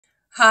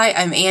Hi,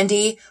 I'm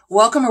Andi.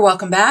 Welcome or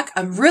welcome back.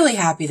 I'm really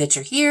happy that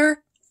you're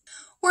here.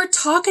 We're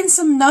talking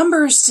some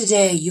numbers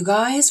today, you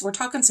guys. We're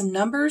talking some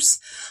numbers.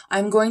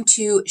 I'm going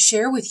to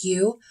share with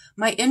you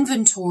my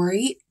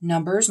inventory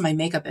numbers, my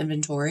makeup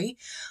inventory,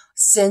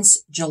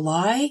 since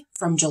July,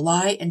 from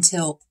July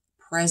until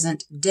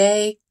present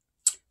day.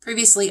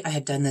 Previously, I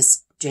had done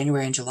this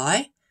January and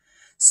July.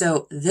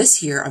 So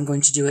this year, I'm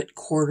going to do it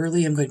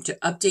quarterly. I'm going to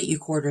update you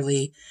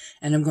quarterly,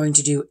 and I'm going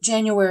to do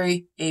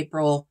January,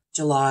 April,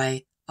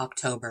 July,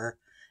 October,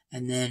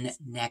 and then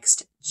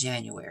next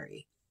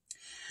January.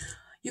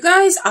 You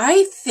guys,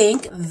 I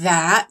think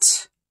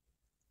that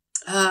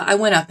I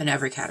went up in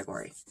every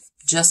category.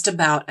 Just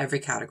about every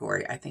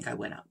category, I think I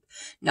went up.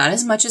 Not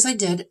as much as I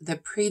did the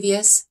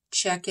previous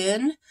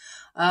check-in,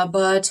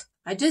 but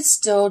I did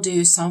still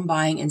do some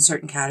buying in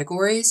certain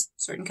categories.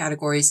 Certain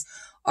categories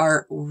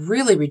are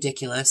really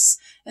ridiculous,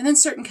 and then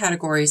certain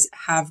categories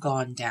have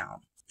gone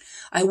down.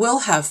 I will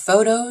have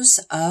photos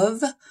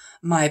of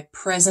my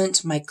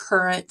current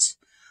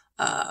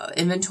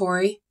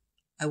inventory.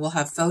 I will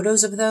have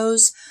photos of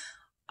those.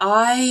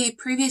 I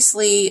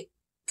previously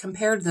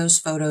compared those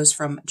photos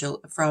from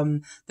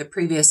the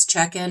previous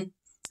check-in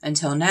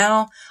until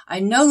now.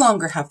 I no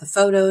longer have the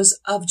photos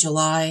of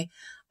July.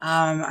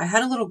 I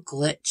had a little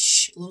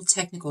glitch, a little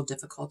technical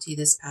difficulty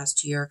this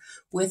past year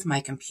with my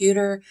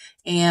computer,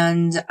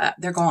 and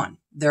they're gone.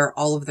 They're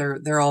all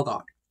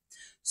gone.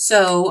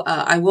 So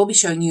I will be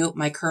showing you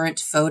my current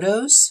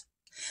photos.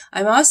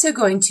 I'm also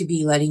going to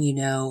be letting you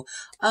know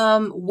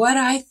what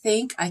I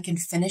think I can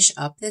finish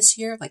up this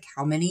year, like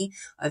how many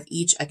of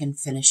each I can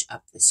finish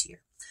up this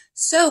year.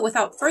 So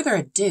without further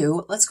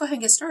ado, let's go ahead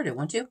and get started,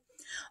 won't you?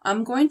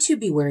 I'm going to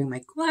be wearing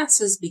my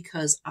glasses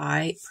because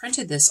I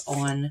printed this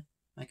on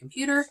my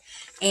computer,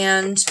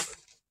 and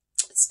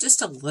it's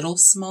just a little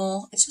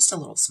small. It's just a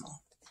little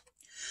small.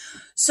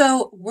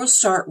 So we'll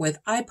start with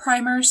eye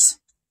primers.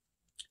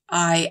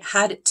 I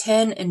had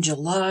 10 in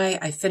July.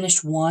 I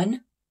finished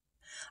 1.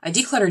 I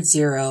decluttered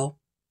 0.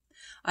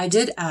 I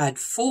did add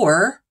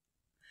 4.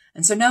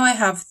 And so now I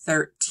have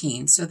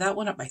 13. So that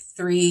went up by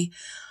 3.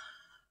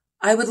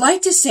 I would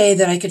like to say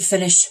that I could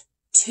finish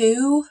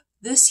 2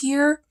 this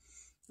year,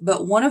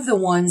 but one of the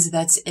ones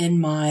that's in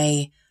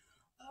my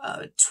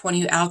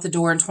 20 out the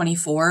door in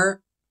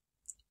 24,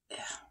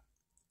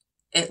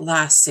 it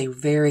lasts a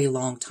very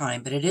long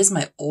time, but it is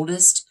my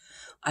oldest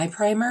eye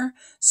primer.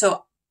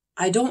 So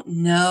I don't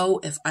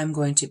know if I'm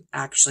going to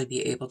actually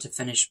be able to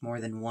finish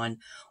more than 1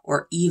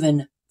 or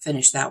even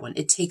finish that one.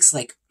 It takes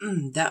like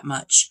that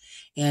much,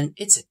 and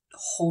it's a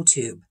whole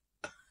tube.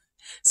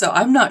 So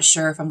I'm not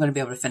sure if I'm going to be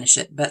able to finish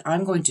it, but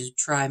I'm going to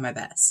try my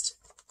best.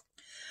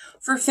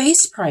 For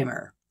face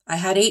primer, I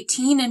had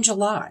 18 in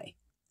July.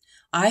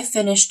 I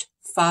finished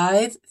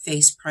 5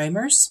 face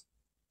primers.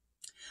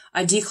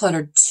 I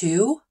decluttered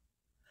 2.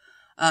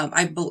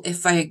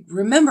 If I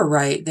remember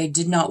right, they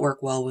did not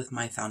work well with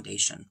my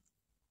foundation.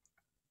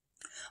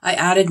 I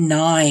added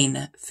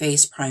 9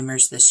 face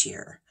primers this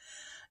year,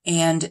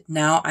 and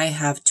now I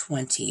have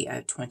 20. I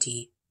have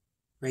 20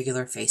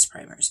 regular face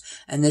primers,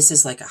 and this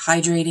is like a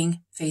hydrating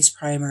face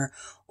primer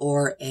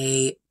or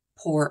a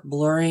pore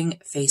blurring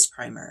face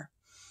primer.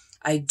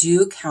 I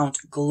do count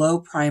glow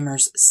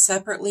primers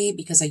separately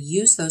because I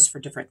use those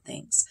for different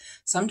things.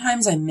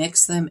 Sometimes I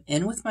mix them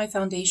in with my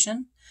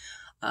foundation.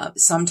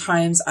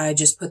 Sometimes I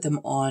just put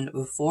them on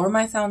before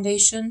my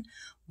foundation,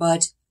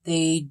 but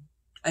I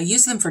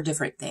use them for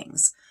different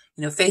things.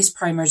 You know, face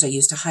primers I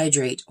use to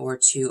hydrate or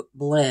to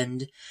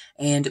blend,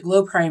 and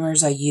glow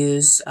primers I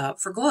use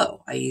for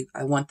glow. I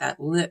want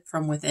that lit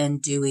from within,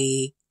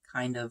 dewy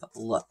kind of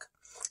look.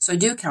 So I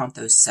do count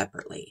those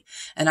separately.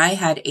 And I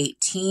had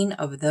 18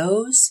 of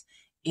those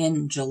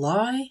in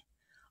July.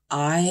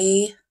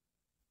 I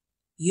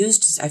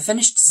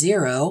finished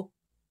 0.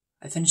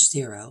 I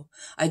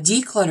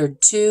decluttered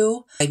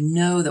 2. I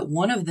know that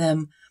one of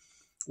them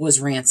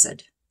was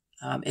rancid.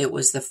 It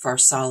was the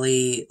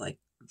Farsali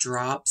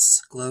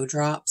drops, glow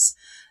drops.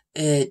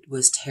 It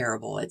was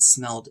terrible. It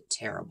smelled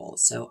terrible.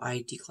 So I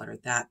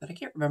decluttered that, but I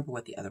can't remember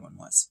what the other one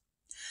was.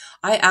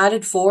 I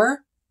added 4,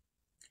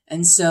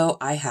 and so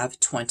I have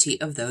 20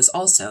 of those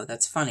also.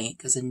 That's funny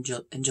because in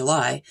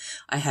July,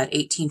 I had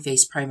 18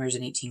 face primers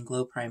and 18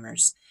 glow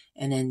primers.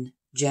 And in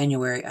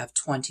January, I have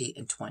 20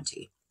 and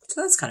 20.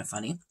 So that's kind of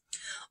funny.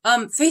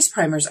 Face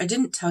primers, I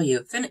didn't tell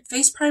you.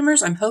 Face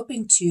primers, I'm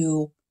hoping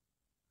to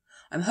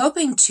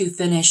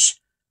finish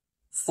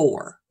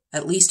 4.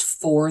 At least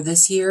 4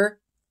 this year.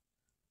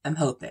 I'm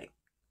hoping.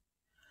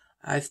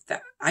 I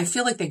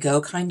feel like they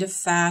go kind of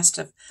fast,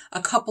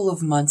 a couple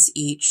of months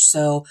each.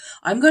 So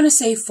I'm going to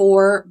say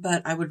 4,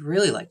 but I would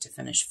really like to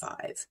finish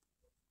 5.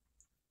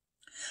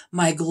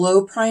 My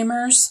glow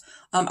primers,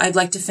 I'd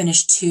like to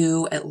finish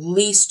 2, at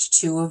least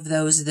 2 of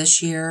those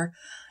this year.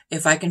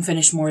 If I can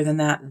finish more than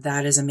that,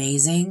 that is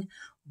amazing.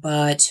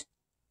 But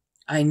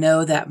I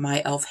know that my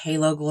e.l.f.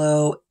 Halo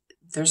Glow,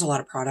 there's a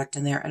lot of product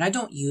in there, and I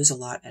don't use a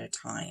lot at a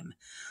time.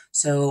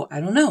 So I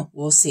don't know.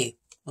 We'll see.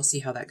 We'll see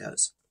how that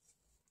goes.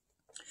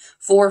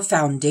 For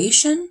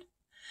foundation,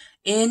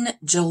 In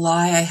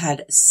July, I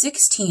had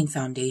 16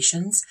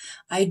 foundations.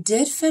 I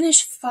did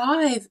finish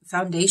 5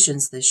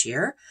 foundations this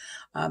year.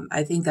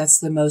 I think that's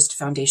the most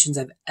foundations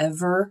I've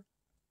ever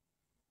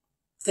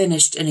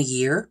finished in a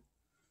year.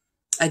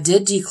 I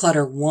did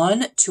declutter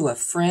 1 to a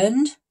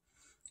friend.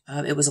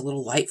 It was a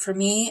little light for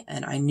me,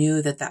 and I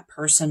knew that that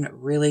person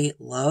really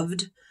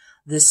loved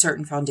this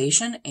certain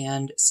foundation,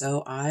 and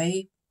so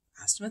I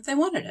asked them if they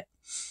wanted it.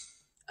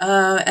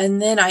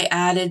 And then I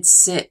added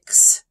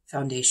 6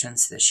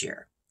 foundations this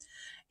year.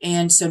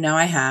 And so now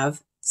I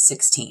have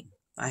 16.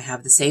 I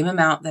have the same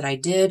amount that I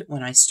did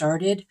when I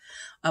started.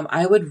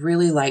 I would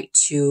really like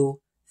to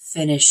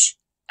finish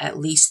at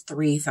least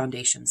 3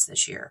 foundations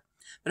this year.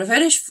 But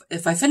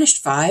if I finished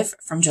 5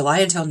 from July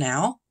until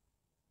now,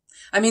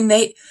 I mean,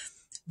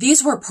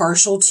 these were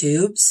partial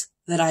tubes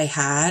that I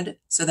had,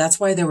 so that's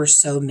why there were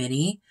so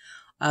many.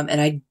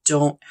 And I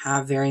don't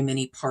have very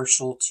many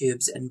partial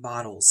tubes and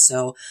bottles.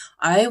 So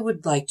I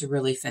would like to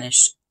really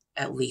finish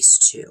at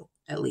least 2.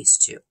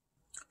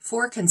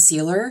 For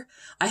concealer,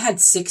 I had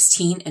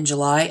 16 in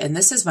July, and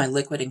this is my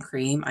liquid and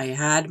cream. I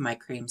had my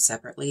cream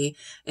separately.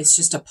 It's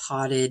just a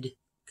potted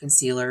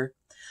concealer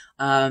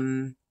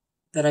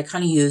that I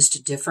kind of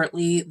used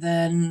differently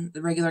than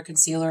the regular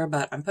concealer,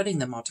 but I'm putting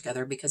them all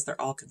together because they're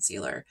all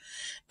concealer.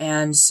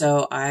 And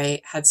so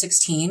I had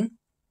 16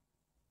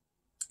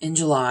 in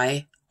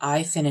July.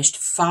 I finished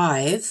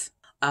 5.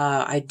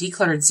 I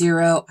decluttered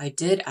 0. I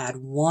did add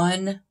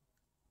 1.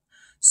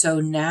 So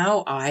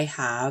now I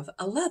have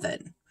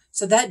 11.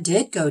 So that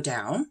did go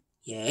down.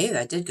 Yay,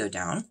 that did go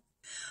down.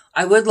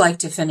 I would like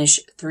to finish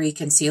 3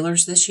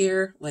 concealers this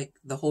year. Like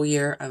the whole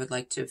year, I would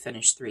like to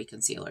finish 3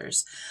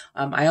 concealers.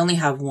 I only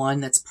have 1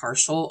 that's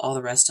partial. All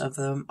the rest of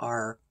them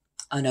are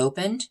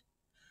unopened.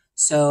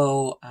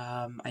 So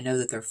I know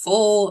that they're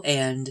full,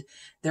 and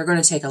they're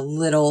going to take a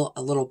little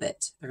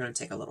bit. They're going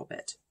to take a little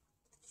bit.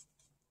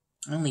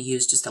 I only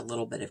used just a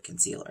little bit of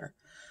concealer.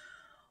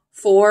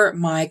 For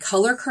my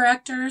color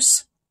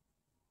correctors,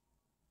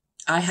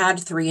 I had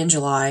 3 in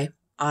July.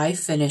 I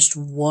finished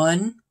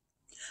 1.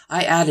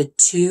 I added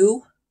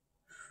 2.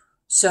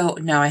 So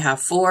now I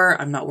have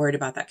 4. I'm not worried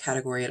about that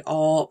category at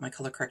all. My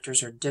color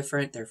correctors are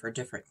different. They're for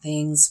different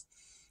things.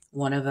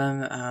 One of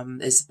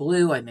them is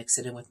blue. I mix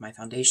it in with my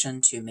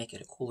foundation to make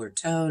it a cooler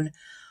tone.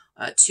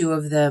 2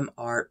 of them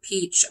are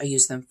peach. I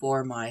use them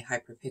for my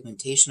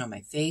hyperpigmentation on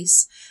my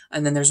face.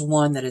 And then there's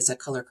 1 that is a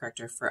color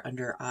corrector for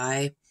under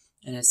eye,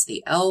 and it's the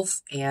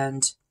e.l.f.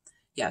 And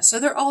yeah, so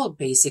they're all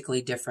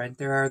basically different.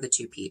 There are the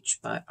 2 peach,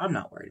 but I'm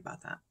not worried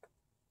about that.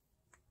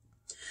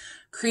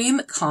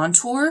 Cream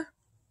contour.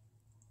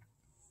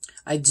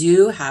 I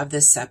do have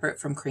this separate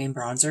from cream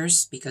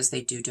bronzers because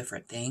they do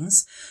different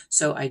things.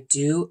 So I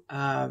do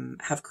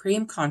have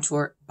cream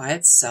contour by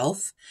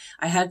itself.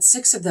 I had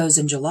 6 of those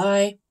in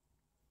July.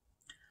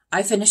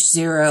 I finished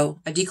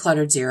 0. I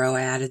decluttered 0.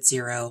 I added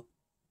 0.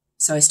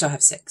 So I still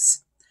have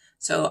 6.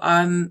 So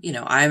I'm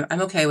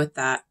okay with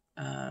that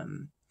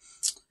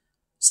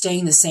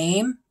staying the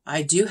same.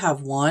 I do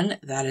have 1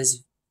 that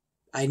is,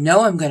 I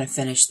know I'm going to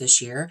finish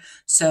this year.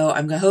 So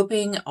I'm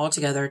hoping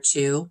altogether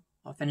 2.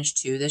 I'll finish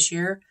 2 this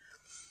year.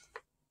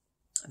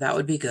 That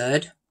would be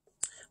good.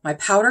 My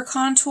powder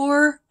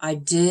contour, I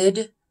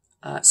did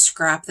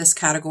scrap this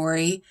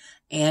category,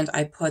 and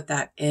I put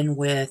that in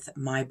with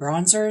my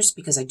bronzers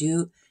because I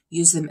do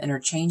use them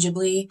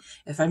interchangeably.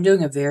 If I'm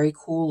doing a very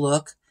cool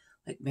look,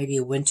 like maybe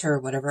a winter or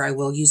whatever, I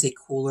will use a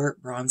cooler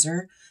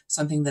bronzer,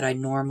 something that I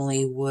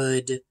normally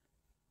would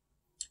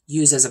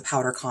use as a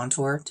powder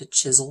contour to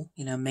chisel,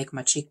 make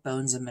my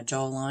cheekbones and my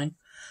jawline.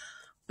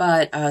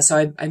 But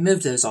so I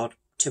moved those all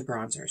to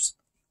bronzers.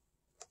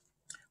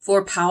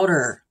 For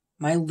powder,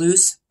 my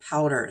loose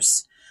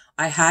powders,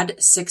 I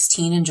had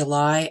 16 in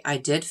July. I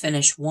did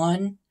finish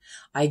 1.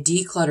 I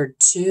decluttered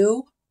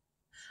 2.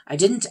 I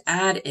didn't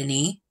add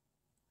any.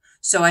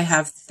 So I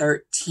have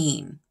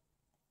 13.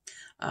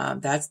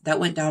 That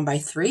went down by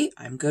 3.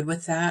 I'm good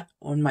with that.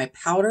 On my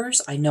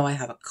powders, I know I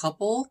have a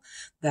couple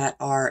that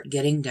are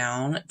getting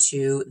down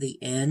to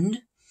the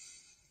end.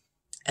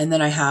 And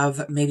then I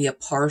have maybe a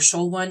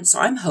partial one. So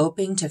I'm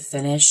hoping to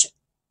finish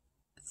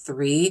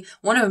 3.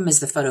 One of them is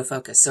the Photo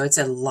Focus, so it's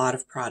a lot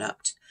of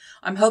product.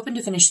 I'm hoping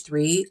to finish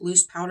 3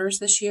 loose powders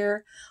this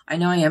year. I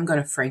know I am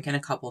going to franken a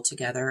couple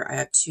together. I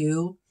have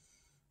 2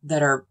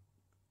 that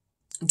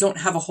don't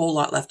have a whole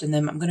lot left in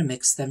them. I'm going to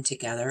mix them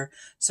together.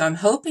 So I'm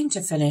hoping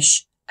to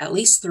finish at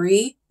least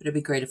 3, but it'd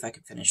be great if I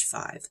could finish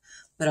 5.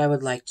 But I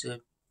would like to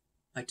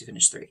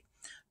finish 3.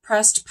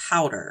 Pressed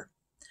powder.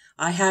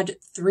 I had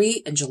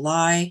 3 in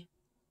July.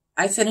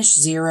 I finished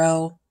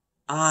 0.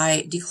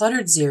 I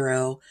decluttered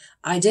 0.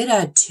 I did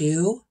add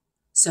 2,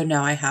 so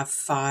now I have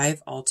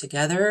 5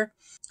 altogether.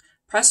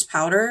 Pressed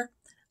powder,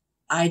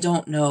 I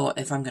don't know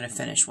if I'm going to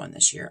finish one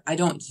this year. I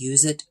don't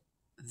use it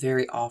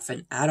very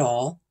often at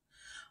all.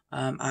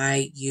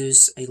 I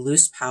use a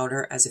loose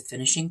powder as a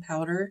finishing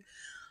powder.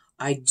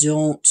 I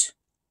don't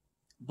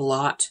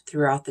blot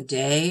throughout the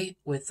day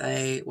with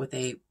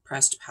a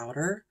pressed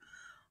powder.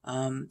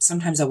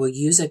 Sometimes I will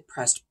use the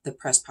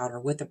pressed powder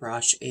with the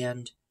brush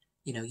and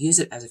use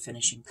it as a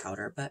finishing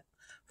powder. But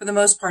for the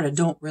most part, I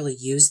don't really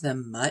use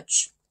them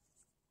much.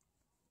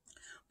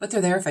 But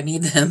they're there if I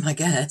need them, I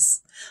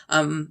guess.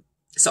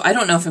 So I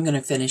don't know if I'm going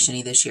to finish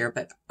any this year,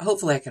 but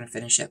hopefully I can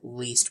finish at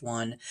least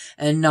one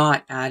and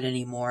not add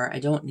any more. I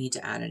don't need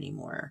to add any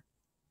more.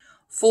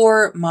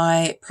 For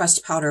my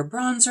pressed powder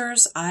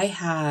bronzers, I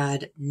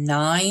had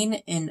 9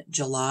 in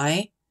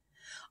July.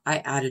 I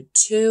added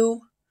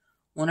 2.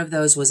 One of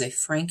those was a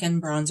Franken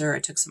bronzer. I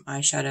took some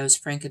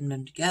eyeshadows, Franken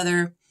them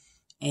together,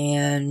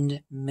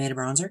 and made a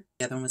bronzer.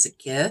 The other one was a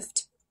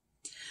gift.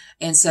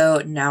 And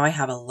so now I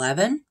have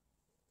 11.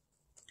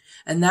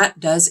 And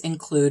that does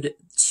include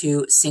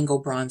 2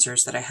 single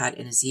bronzers that I had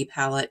in a Z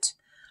palette.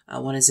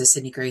 One is a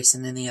Sydney Grace,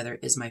 and then the other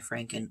is my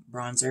Franken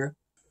bronzer.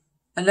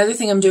 Another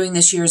thing I'm doing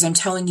this year is I'm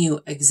telling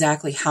you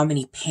exactly how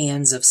many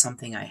pans of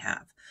something I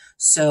have.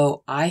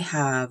 So I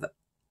have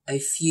a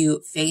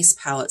few face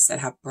palettes that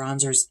have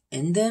bronzers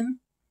in them.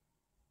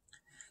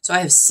 So I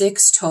have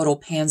 6 total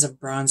pans of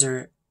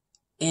bronzer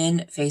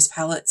in face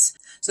palettes.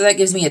 So that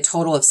gives me a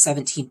total of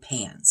 17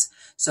 pans.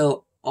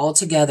 So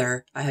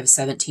altogether, I have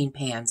 17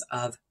 pans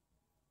of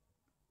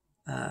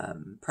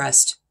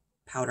pressed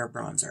powder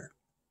bronzer.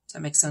 Does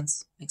that make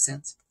sense? Makes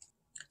sense?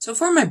 So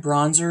for my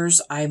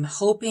bronzers, I'm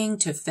hoping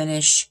to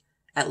finish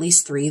at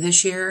least 3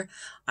 this year.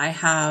 I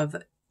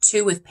have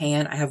 2 with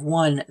pan. I have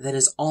 1 that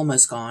is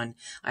almost gone.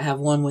 I have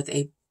 1 with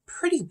a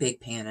pretty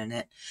big pan in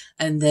it.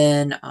 And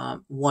then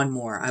 1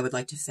 more. I would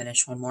like to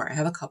finish 1 more. I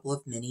have a couple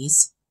of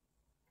minis,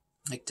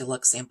 like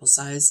deluxe sample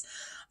size,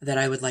 that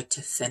I would like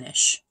to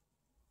finish.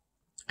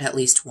 At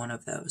least 1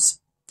 of those.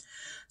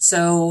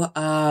 So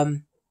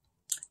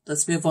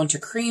let's move on to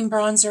cream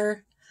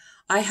bronzer.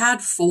 I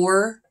had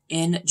 4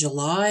 in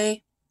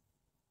July.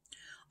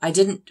 I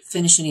didn't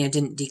finish any. I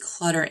didn't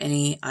declutter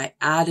any. I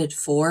added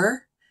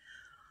 4.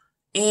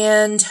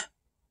 And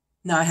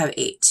now I have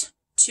 8.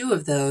 2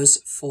 of those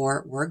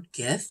 4 were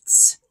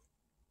gifts.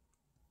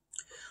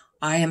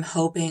 I am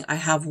hoping I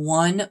have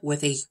 1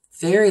 with a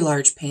very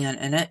large pan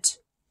in it.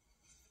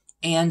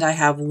 And I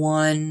have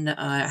 1,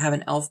 I have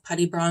an e.l.f.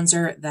 putty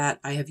bronzer that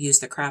I have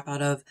used the crap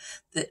out of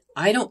that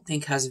I don't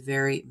think has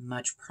very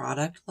much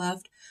product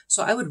left.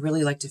 So I would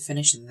really like to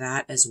finish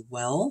that as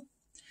well.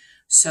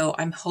 So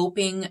I'm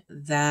hoping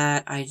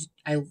that I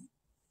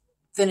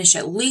finish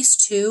at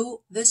least 2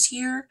 this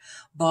year,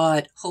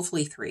 but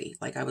hopefully 3.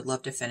 Like I would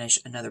love to finish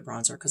another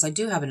bronzer because I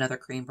do have another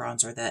cream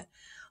bronzer that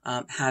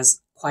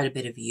has quite a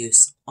bit of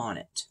use on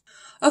it.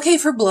 Okay,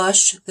 for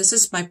blush, this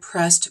is my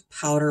pressed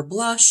powder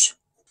blush.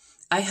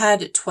 I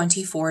had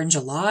 24 in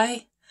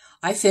July.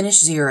 I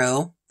finished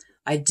 0.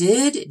 I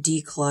did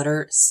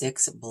declutter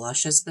 6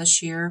 blushes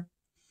this year.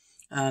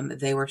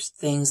 They were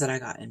things that I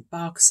got in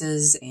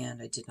boxes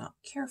and I did not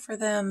care for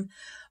them.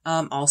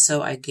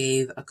 Also, I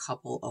gave a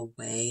couple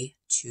away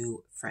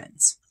to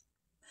friends.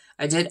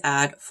 I did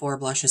add 4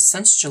 blushes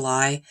since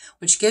July,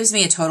 which gives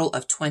me a total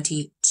of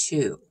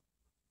 22.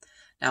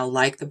 Now,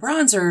 like the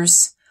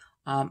bronzers,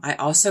 I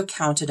also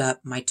counted up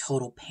my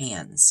total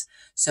pans.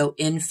 So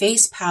in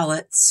face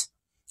palettes,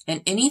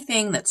 and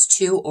anything that's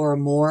 2 or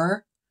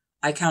more,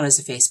 I count as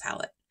a face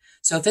palette.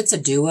 So if it's a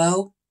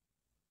duo,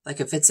 like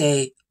if it's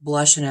a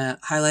blush and a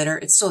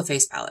highlighter, it's still a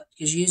face palette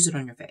because you use it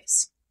on your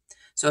face.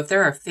 So if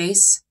there are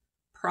face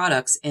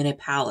products in a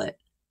palette,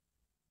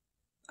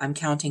 I'm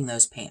counting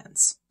those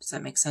pans. Does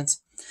that make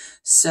sense?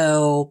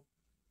 So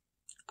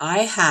I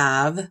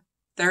have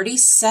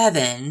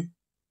 37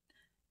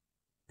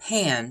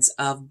 pans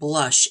of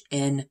blush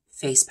in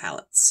face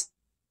palettes.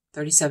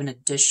 37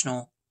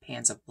 additional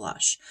pans of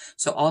blush.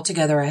 So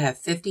altogether I have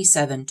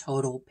 57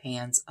 total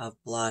pans of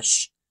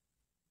blush,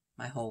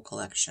 my whole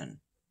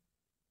collection.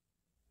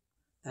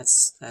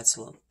 That's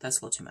a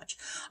little too much.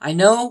 I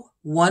know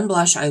 1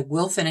 blush I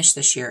will finish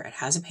this year. It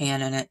has a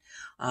pan in it.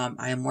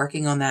 I am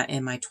working on that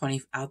in my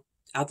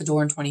out the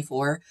door in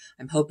 24.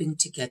 I'm hoping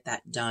to get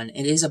that done.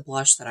 It is a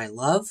blush that I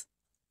love.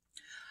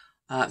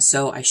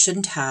 So I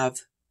shouldn't have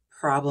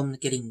problem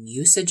getting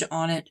usage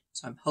on it.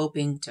 So I'm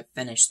hoping to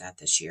finish that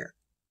this year.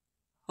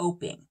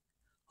 Hoping.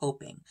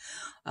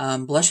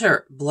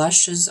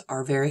 Blushes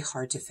are very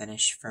hard to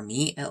finish for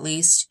me, at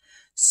least.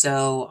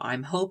 So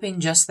I'm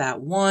hoping just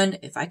that 1,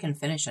 if I can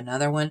finish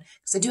another one,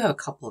 because I do have a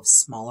couple of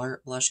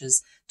smaller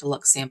blushes,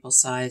 deluxe sample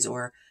size,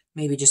 or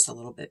maybe just a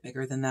little bit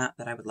bigger than that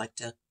I would like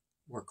to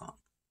work on.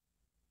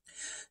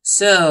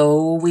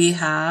 So we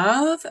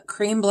have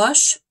cream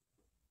blush.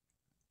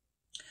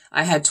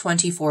 I had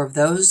 24 of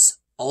those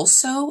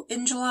also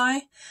in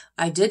July.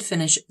 I did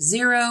finish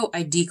 0.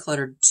 I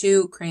decluttered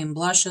 2 cream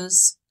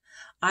blushes.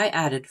 I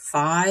added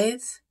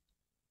 5.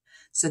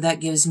 So that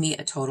gives me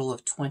a total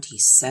of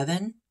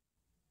 27.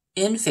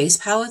 In face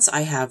palettes,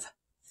 I have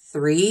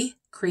 3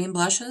 cream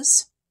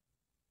blushes.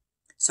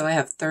 So I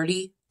have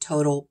 30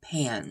 total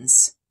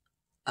pans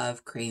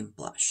of cream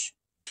blush.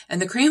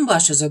 And the cream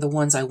blushes are the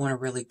ones I want to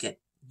really get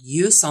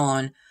use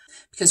on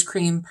because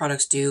cream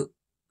products do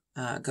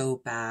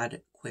go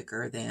bad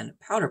quicker than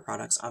powder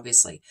products,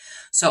 obviously.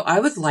 So I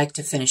would like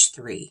to finish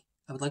 3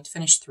 I would like to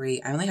finish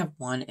 3. I only have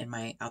 1 in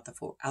my out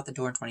the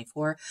door in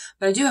 24,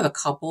 but I do have a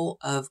couple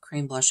of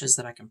cream blushes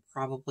that I can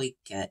probably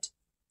get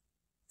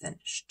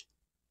finished.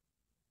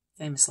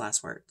 Famous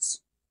last words.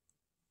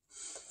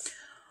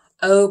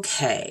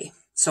 Okay,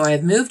 so I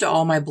have moved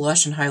all my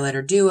blush and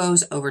highlighter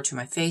duos over to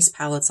my face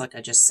palettes. Like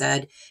I just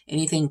said,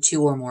 anything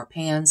 2 or more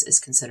pans is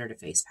considered a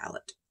face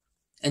palette.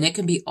 And it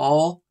can be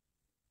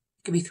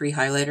 3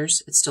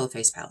 highlighters, it's still a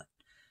face palette.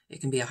 It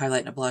can be a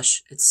highlight and a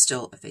blush, it's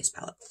still a face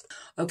palette.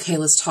 Okay,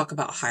 let's talk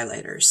about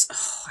highlighters.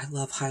 Oh, I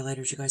love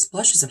highlighters, you guys.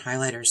 Blushes and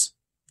highlighters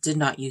did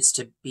not used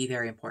to be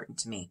very important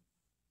to me.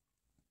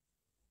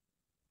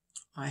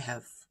 I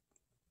have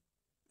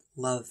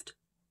loved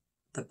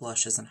the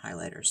blushes and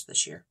highlighters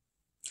this year.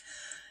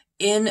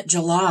 In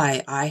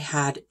July, I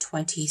had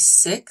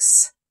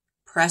 26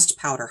 pressed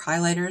powder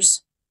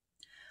highlighters.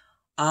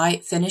 I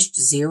finished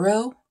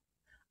 0.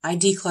 I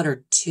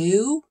decluttered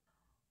 2.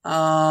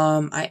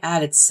 I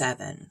added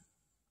 7.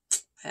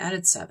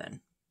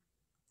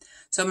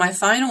 So my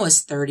final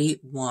is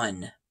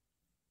 31.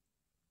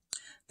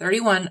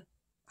 31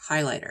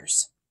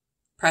 highlighters,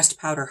 pressed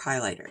powder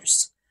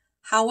highlighters.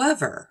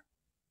 However,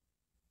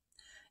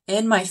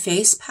 in my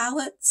face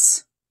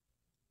palettes,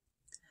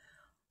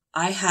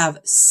 I have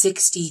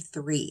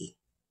 63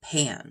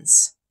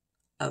 pans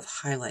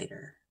of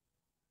highlighter.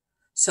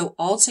 So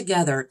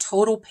altogether,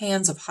 total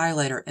pans of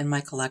highlighter in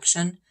my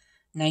collection,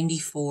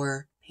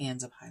 94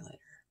 pans of highlighter.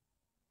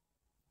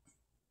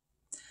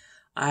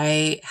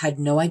 I had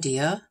no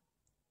idea.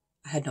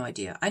 I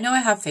know I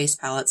have face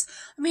palettes.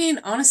 I mean,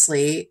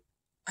 honestly,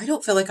 I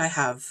don't feel like I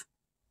have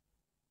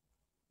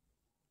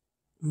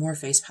more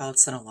face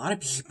palettes than a lot of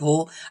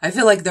people. I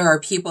feel like there are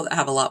people that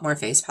have a lot more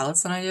face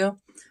palettes than I do,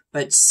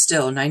 but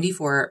still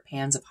 94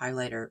 pans of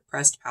highlighter,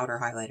 pressed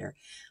powder highlighter.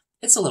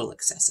 It's a little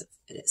excessive.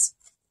 It is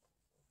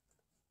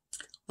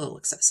a little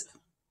excessive.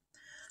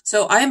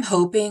 So I am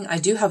hoping, I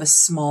do have a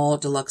small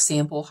deluxe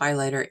sample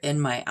highlighter in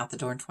my Out the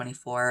Door in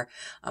 24.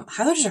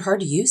 Highlighters are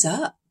hard to use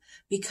up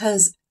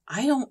because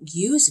I don't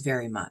use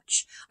very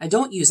much. I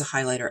don't use a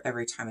highlighter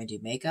every time I do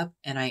makeup,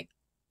 and I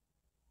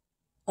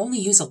only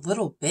use a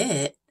little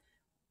bit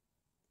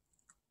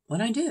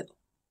when I do.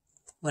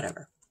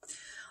 Whatever.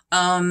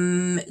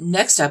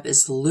 Next up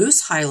is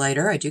loose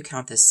highlighter. I do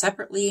count this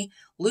separately.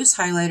 Loose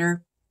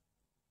highlighter.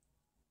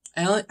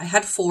 I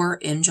had 4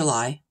 in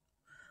July.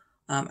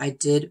 I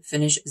did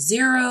finish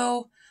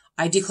 0.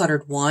 I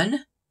decluttered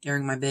 1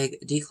 during my big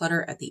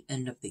declutter at the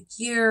end of the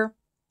year.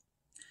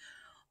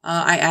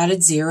 I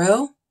added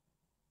 0,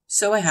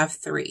 so I have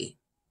 3.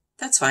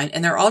 That's fine,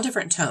 and they're all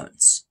different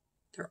tones.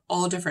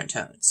 One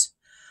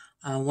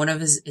of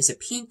them is a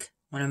pink.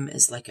 One of them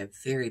is like a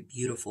very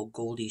beautiful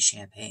goldy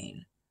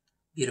champagne.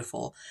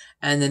 Beautiful.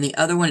 And then the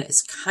other one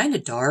is kind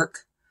of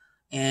dark,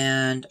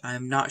 and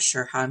I'm not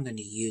sure how I'm going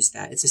to use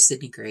that. It's a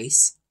Sydney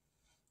Grace.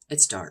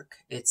 It's dark.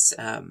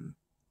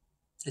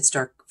 It's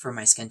dark for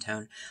my skin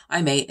tone.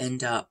 I may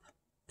end up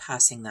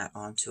passing that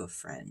on to a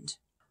friend.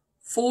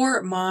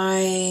 For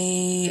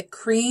my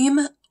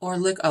cream or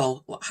loose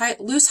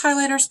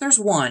highlighters, there's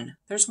one.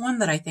 There's one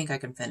that I think I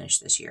can finish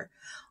this year.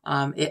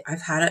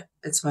 I've had it.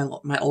 It's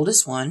my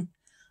oldest one,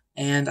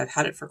 and I've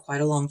had it for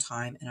quite a long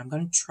time, and I'm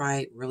going to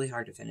try really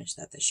hard to finish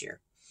that this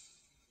year.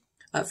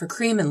 For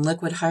cream and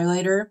liquid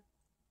highlighter,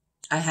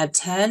 I had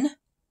 10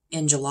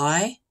 in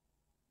July.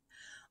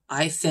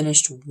 I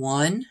finished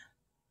 1.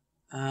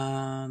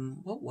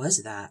 What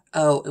was that?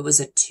 Oh, it was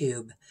a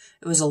tube.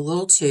 It was a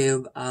little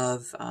tube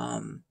of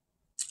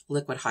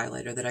liquid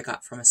highlighter that I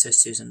got from a So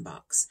Susan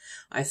box.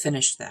 I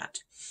finished that.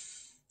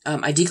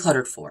 I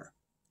decluttered 4.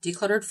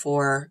 Decluttered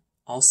 4.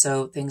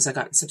 Also, things I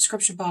got in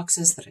subscription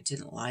boxes that I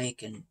didn't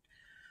like and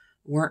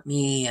weren't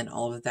me and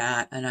all of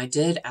that. And I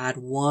did add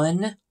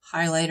 1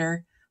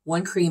 highlighter,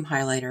 1 cream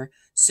highlighter.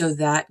 So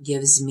that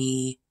gives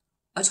me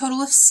a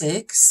total of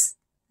 6.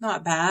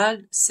 Not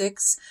bad,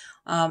 6.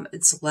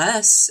 It's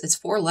less. It's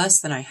 4 less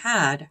than I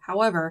had.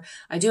 However,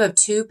 I do have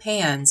 2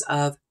 pans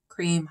of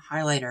cream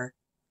highlighter.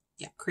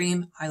 Yeah,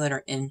 cream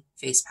highlighter in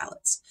face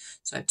palettes.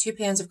 So I have 2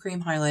 pans of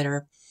cream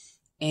highlighter,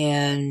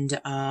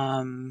 and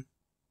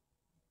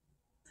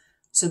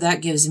so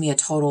that gives me a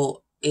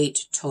total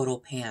 8 total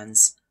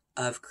pans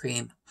of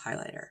cream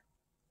highlighter.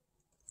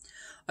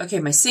 Okay,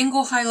 my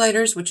single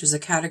highlighters, which is a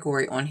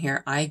category on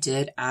here, I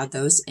did add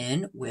those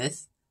in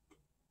with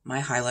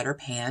my highlighter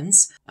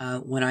pans.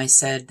 When I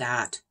said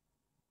that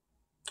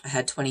I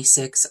had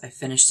 26, I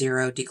finished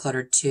 0,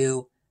 decluttered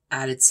 2,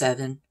 added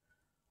 7,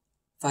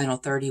 final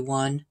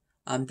 31.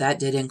 That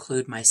did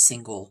include my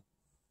single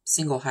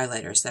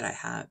highlighters that I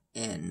have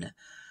in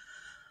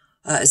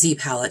Z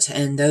palette,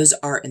 and those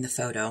are in the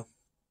photo.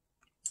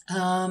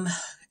 Can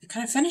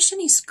I finish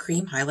any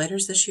cream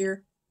highlighters this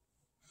year?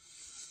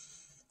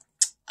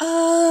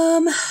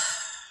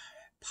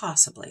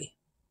 Possibly.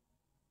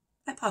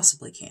 I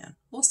possibly can.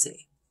 We'll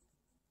see.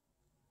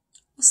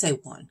 We'll say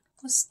 1.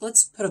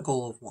 Let's put a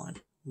goal of 1.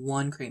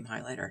 1 cream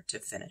highlighter to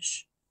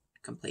finish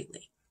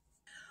completely.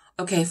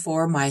 Okay,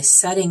 for my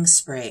setting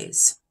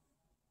sprays,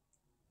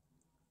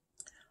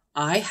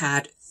 I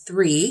had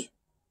 3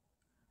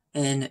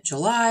 In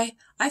July,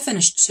 I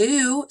finished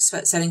 2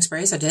 setting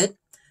sprays. I did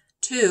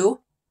 2.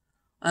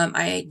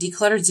 I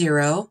decluttered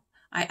 0.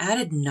 I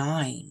added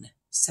 9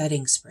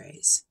 setting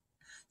sprays.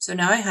 So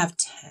now I have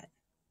 10.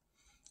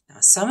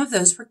 Now, some of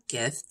those were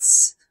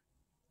gifts,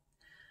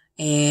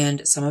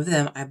 and some of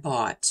them I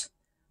bought,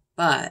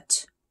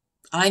 but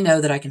I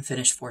know that I can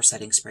finish 4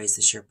 setting sprays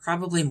this year,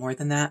 probably more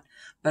than that,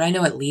 but I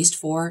know at least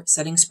 4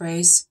 setting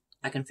sprays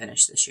I can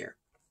finish this year.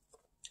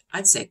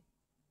 I'd say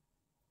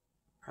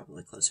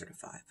probably closer to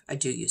 5. I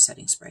do use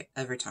setting spray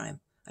every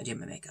time I do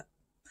my makeup.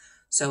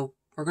 So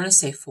we're going to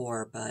say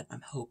 4, but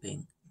I'm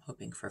hoping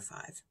for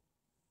 5.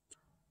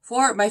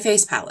 For my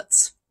face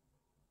palettes,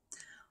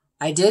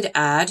 I did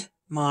add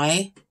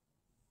my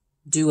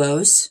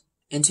duos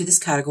into this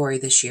category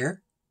this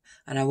year,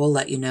 and I will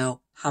let you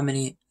know how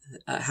many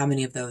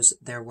of those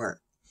there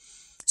were.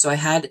 So I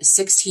had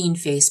 16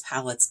 face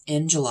palettes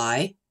in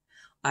July.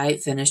 I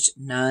finished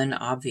none,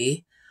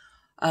 obvi.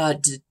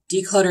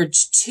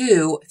 Decluttered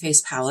 2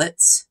 face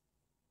palettes.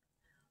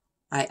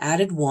 I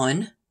added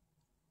 1.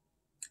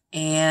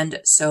 And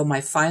so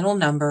my final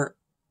number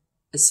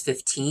is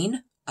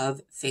 15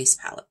 of face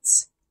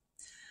palettes.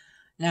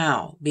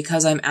 Now,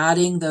 because I'm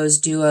adding those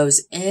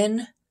duos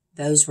in,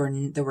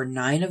 there were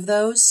 9 of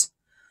those.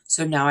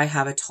 So now I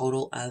have a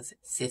total of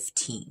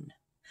 15.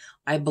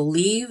 I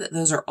believe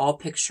those are all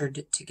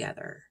pictured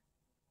together.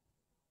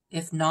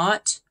 If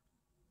not,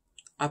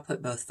 I'll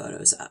put both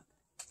photos up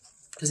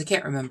because I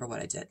can't remember what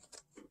I did.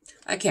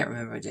 I can't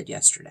remember what I did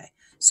yesterday.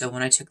 So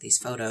when I took these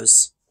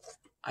photos,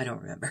 I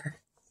don't remember.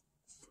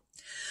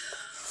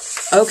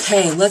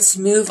 Okay, let's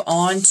move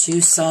on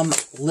to some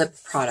lip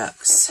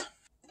products.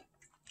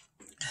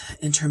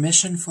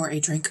 Intermission for a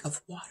drink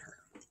of water.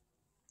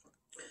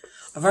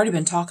 I've already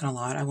been talking a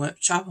lot. I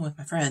went shopping with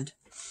my friend,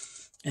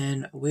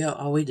 and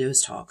all we do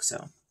is talk,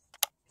 so.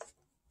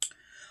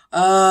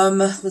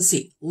 Let's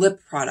see.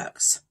 Lip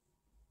products.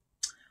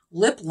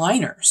 Lip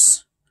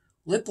liners.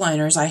 Lip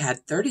liners, I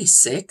had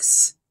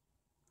 36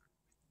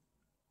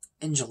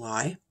 in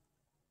July.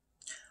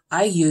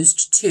 I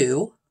used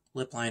 2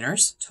 lip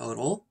liners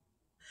total.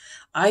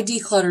 I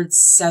decluttered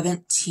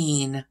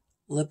 17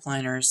 lip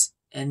liners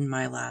in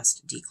my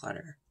last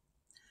declutter.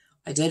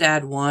 I did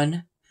add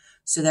 1,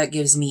 so that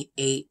gives me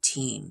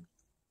 18.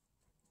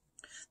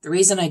 The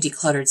reason I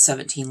decluttered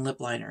 17 lip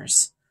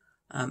liners,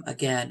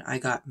 again, I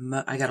got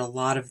a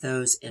lot of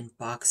those in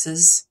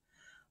boxes,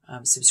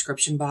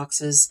 subscription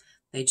boxes.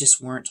 They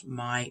just weren't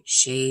my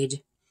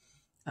shade.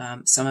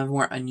 Some of them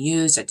were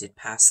unused. I did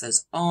pass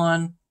those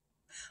on.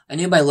 I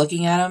knew by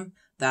looking at them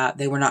that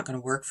they were not going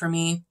to work for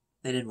me.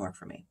 They didn't work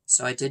for me.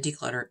 So I did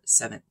declutter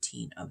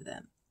 17 of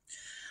them.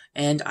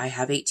 And I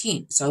have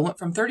 18. So I went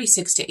from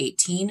 36 to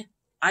 18.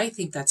 I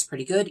think that's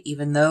pretty good,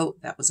 even though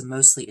that was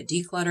mostly a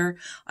declutter.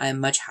 I am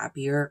much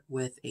happier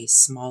with a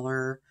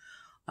smaller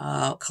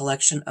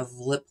collection of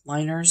lip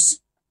liners.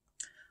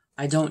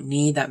 I don't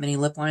need that many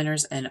lip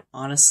liners, and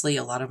honestly,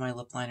 a lot of my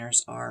lip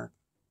liners are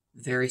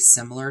very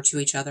similar to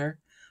each other,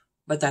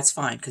 but that's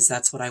fine because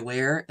that's what I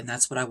wear and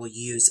that's what I will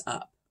use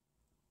up.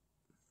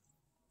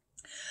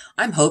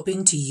 I'm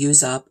hoping to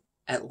use up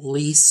at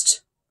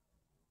least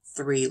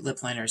 3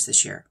 lip liners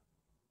this year.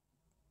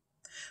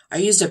 I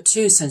used up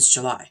 2 since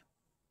July.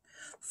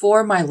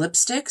 For my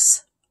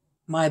lipsticks,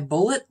 my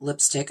bullet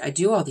lipstick, I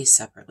do all these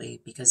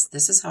separately because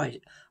this is how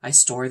I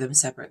store them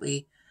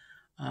separately,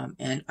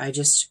 and I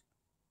just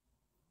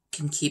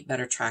can keep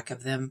better track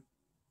of them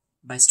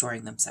by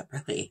storing them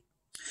separately.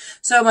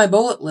 So my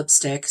bullet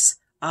lipsticks,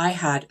 I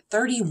had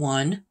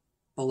 31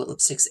 bullet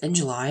lipsticks in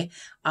July.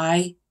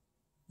 I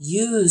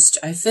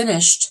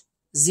finished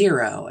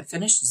 0. I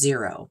finished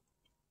 0.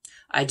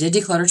 I did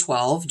declutter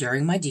 12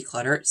 during my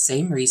declutter,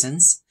 same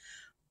reasons.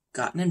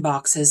 Gotten in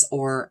boxes,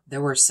 or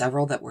there were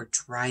several that were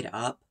dried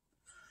up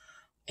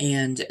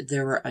and they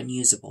were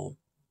unusable.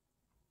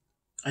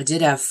 I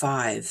did have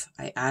 5.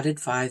 I added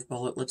 5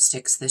 bullet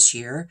lipsticks this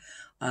year.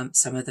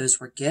 Some of those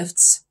were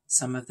gifts.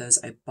 Some of those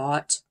I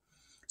bought.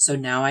 So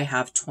now I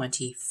have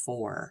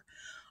 24.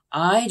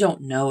 I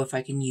don't know if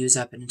I can use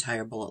up an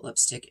entire bullet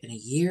lipstick in a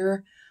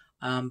year,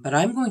 but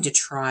I'm going to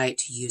try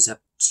to use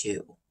up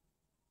 2.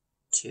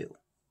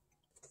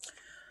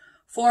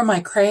 For my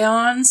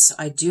crayons,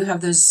 I do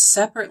have those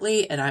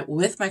separately, and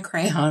with my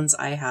crayons,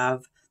 I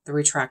have the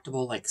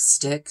retractable like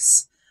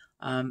sticks.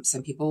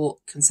 Some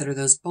people consider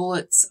those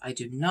bullets. I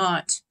do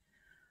not.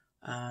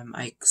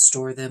 I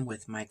store them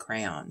with my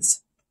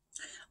crayons.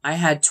 I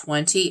had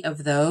 20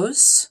 of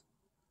those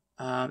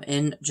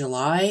in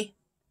July.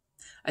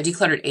 I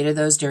decluttered 8 of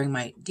those during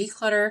my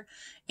declutter,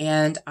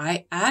 and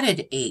I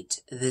added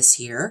 8 this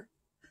year,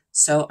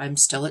 so I'm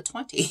still at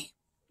 20.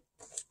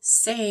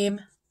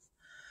 Same.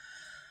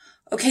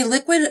 Okay,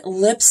 liquid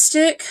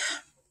lipstick.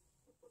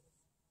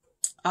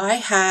 I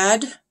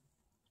had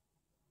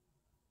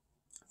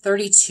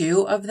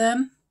 32 of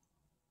them.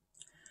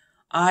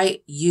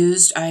 I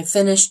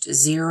finished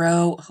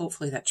 0.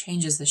 Hopefully that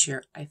changes this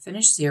year. I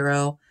finished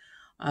 0.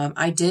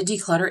 I did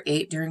declutter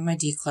 8 during my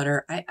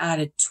declutter. I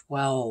added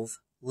 12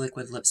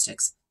 liquid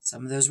lipsticks.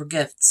 Some of those were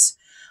gifts.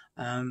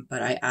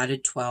 but I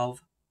added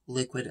 12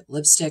 liquid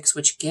lipsticks,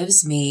 which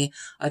gives me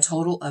a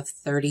total of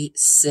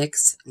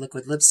 36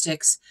 liquid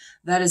lipsticks.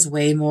 That is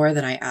way more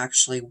than I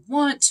actually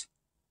want.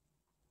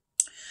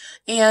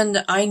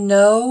 And I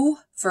know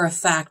for a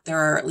fact there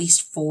are at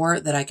least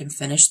 4 that I can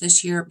finish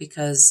this year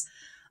because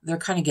they're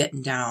kind of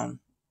getting down.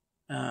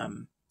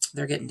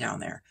 They're getting down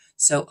there.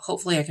 So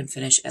hopefully I can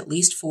finish at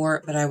least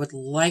 4, but I'd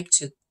like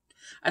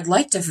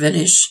to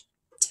finish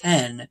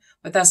 10,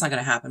 but that's not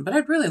going to happen. But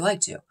I'd really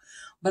like to.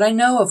 But I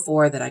know of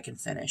 4 that I can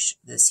finish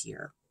this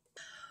year.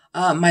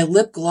 My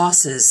lip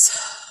glosses.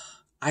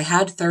 I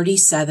had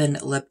 37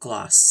 lip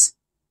gloss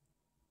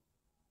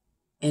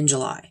in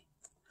July.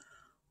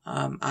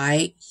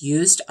 I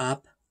used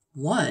up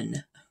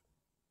 1.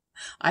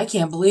 I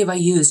can't believe I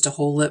used a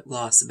whole lip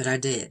gloss, but I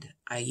did.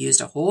 I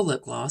used a whole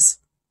lip gloss.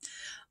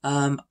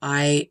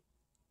 I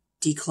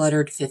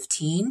decluttered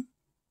 15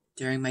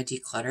 during my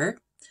declutter.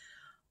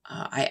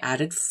 I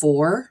added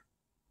 4.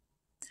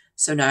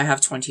 So now I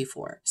have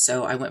 24.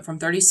 So I went from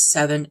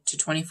 37 to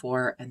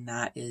 24, and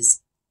that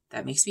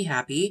makes me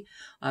happy.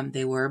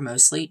 They were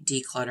mostly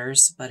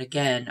declutters, but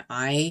again,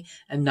 I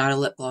am not a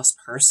lip gloss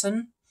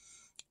person,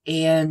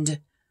 and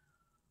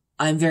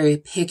I'm very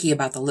picky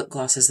about the lip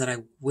glosses that I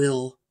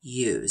will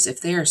use.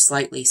 If they are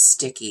slightly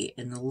sticky,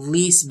 and the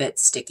least bit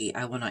sticky,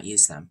 I will not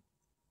use them.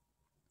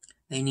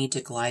 They need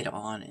to glide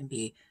on and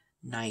be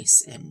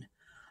nice, and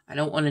I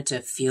don't want it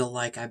to feel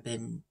like I've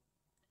been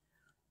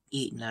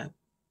eating a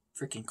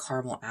freaking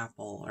caramel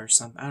apple or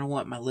something. I don't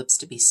want my lips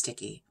to be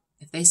sticky.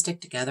 If they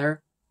stick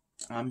together,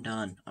 I'm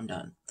done. I'm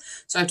done.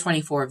 So I have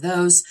 24 of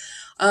those.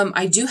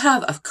 I do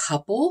have a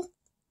couple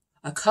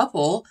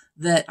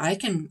that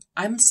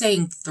I'm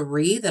saying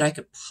 3 that I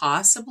could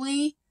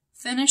possibly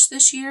finish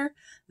this year.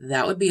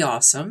 That would be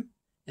awesome.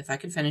 If I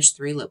could finish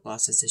 3 lip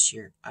glosses this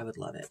year, I would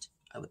love it.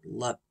 I would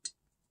love it.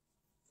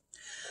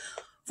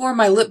 For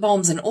my lip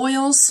balms and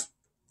oils,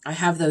 I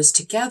have those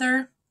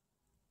together.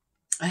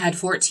 I had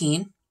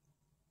 14.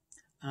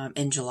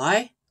 In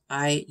July,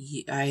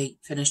 I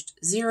finished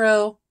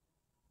 0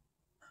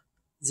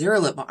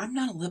 lip balm. I'm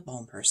not a lip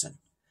balm person.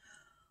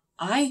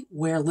 I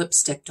wear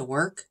lipstick to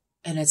work,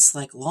 and it's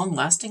like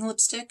long-lasting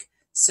lipstick.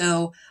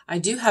 So I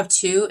do have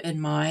 2 in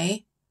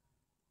my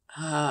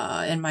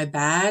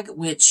bag,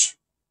 which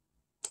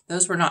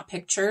those were not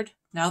pictured.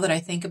 Now that I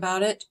think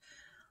about it,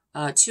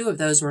 2 of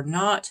those were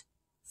not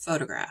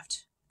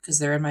photographed because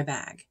they're in my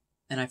bag,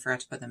 and I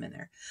forgot to put them in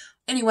there.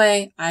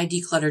 Anyway, I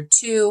decluttered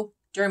 2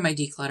 during my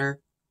declutter.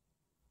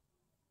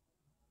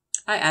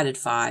 I added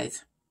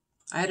 5.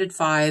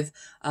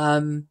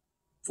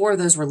 4 of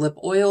those were lip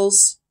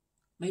oils.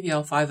 Maybe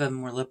all 5 of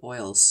them were lip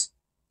oils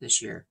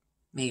this year.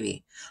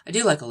 Maybe. I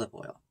do like a lip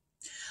oil.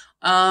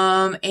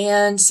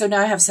 And so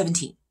now I have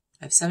 17.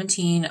 I have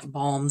 17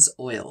 balms,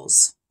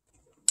 oils.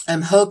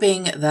 I'm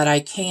hoping that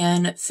I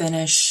can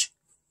finish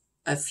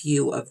a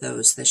few of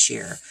those this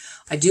year.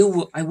 I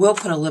will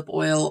put a lip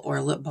oil or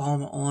a lip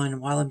balm on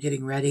while I'm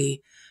getting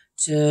ready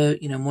to,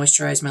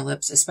 moisturize my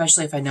lips,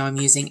 especially if I know I'm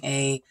using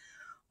a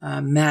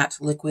matte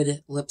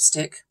liquid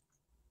lipstick,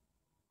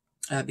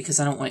 because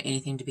I don't want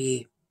anything to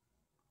be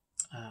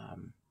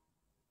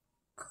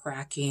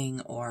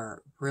cracking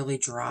or really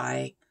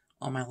dry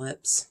on my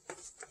lips.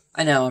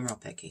 I know I'm real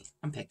picky.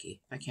 I'm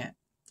picky. I can't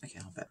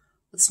help it.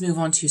 Let's move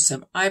on to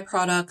some eye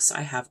products.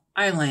 I have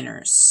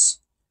eyeliners.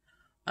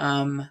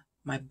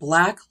 My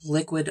black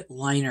liquid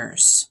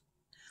liners.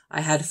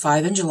 I had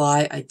 5 in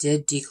July. I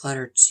did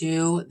declutter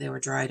 2. They were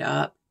dried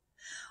up.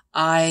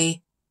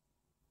 I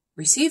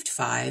received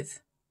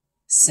 5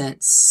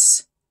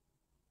 since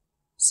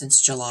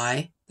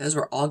July. Those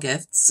were all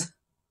gifts.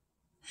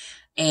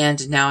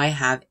 And now I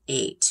have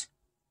 8.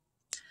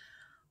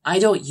 I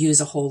don't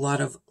use a whole lot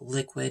of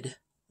liquid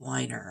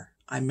liner.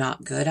 I'm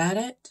not good at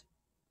it.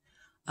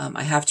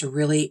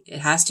 It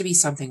has to be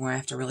something where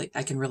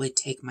I can really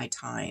take my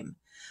time,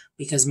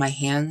 because my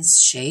hands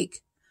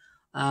shake,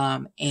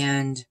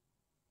 and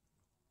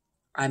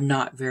I'm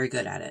not very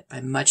good at it.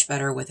 I'm much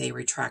better with a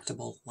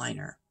retractable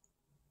liner.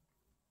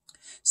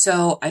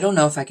 So I don't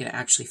know if I can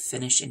actually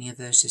finish any of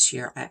those this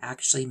year. I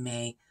actually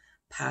may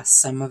pass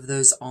some of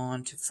those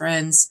on to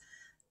friends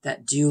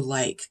that do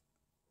like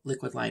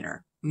liquid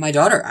liner. My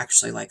daughter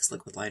actually likes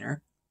liquid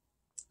liner,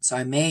 so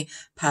I may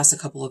pass a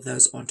couple of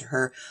those on to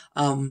her.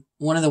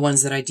 One of the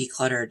ones that I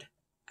decluttered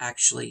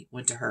actually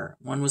went to her.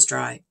 One was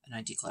dry, and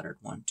I decluttered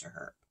one to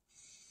her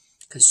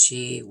because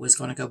she was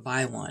going to go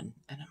buy one.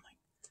 And I'm like,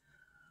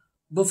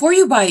 before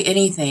you buy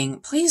anything,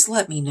 please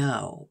let me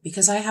know,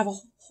 because I have a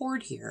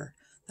hoard here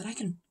that I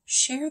can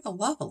share the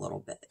love a little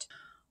bit.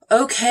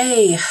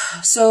 Okay,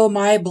 so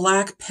my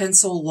black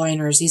pencil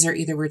liners, these are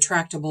either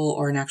retractable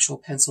or an actual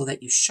pencil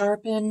that you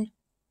sharpen.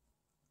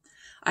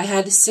 I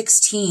had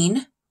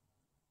 16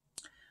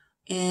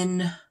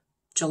 in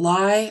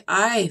July.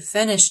 I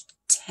finished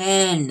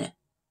 10.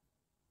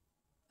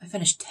 I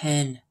finished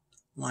 10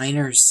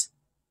 liners.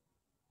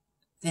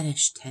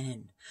 Finished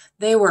 10.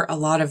 A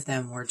lot of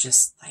them were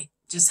just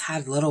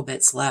had little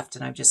bits left,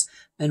 and I've just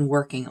been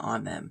working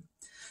on them.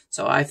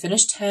 So I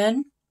finished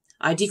 10.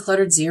 I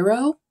decluttered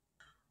 0.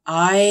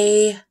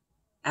 I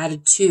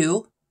added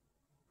 2,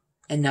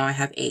 and now I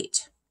have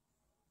 8.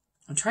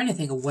 I'm trying to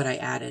think of what I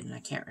added, and I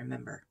can't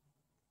remember.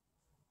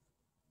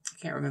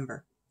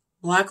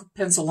 Black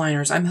pencil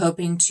liners. I'm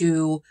hoping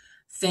to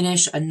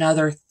finish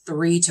another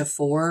 3 to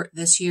 4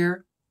 this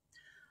year.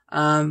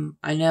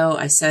 I know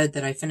I said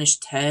that I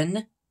finished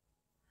 10,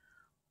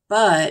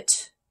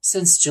 but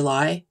since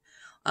July,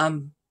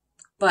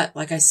 but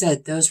like I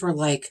said, those were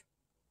like,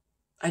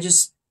 I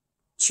just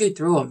chewed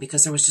through them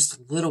because there was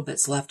just little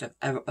bits left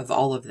of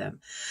all of them.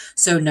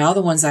 So now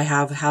the ones I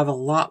have a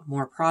lot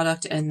more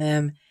product in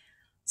them.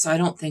 So I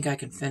don't think I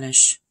can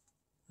finish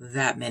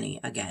that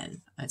many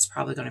again. It's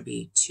probably going to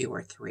be 2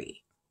 or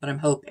 3, but I'm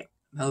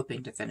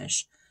hoping to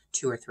finish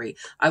 2 or 3.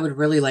 I would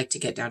really like to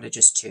get down to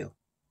just 2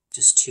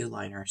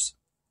 liners.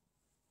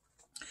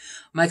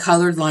 My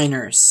colored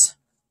liners.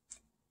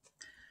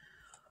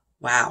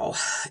 Wow.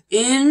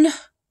 In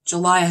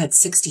July, I had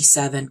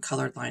 67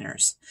 colored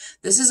liners.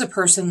 This is a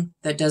person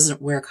that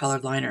doesn't wear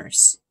colored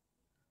liners.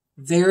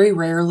 Very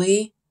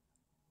rarely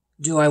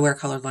do I wear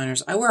colored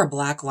liners. I wear a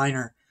black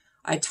liner.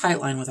 I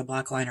tightline with a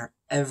black liner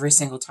every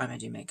single time I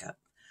do makeup.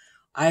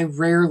 I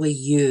rarely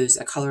use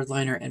a colored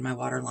liner in my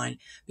waterline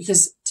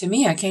because to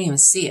me, I can't even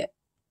see it.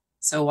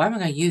 So why am I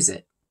going to use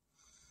it?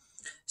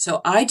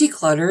 So I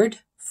decluttered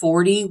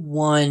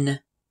 41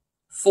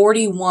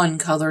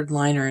 colored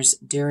liners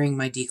during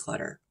my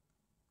declutter.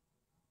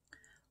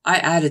 I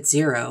added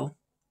 0.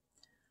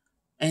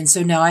 And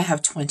so now I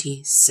have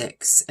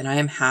 26 and I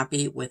am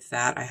happy with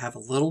that. I have a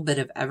little bit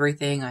of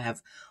everything. I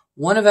have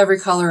 1 of every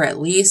color at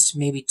least,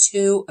 maybe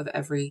 2 of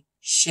every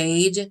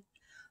shade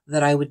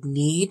that I would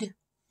need.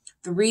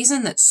 The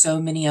reason that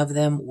so many of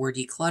them were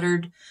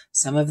decluttered,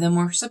 some of them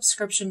were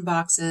subscription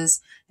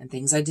boxes and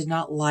things I did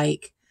not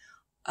like.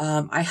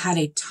 I had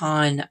a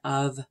ton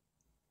of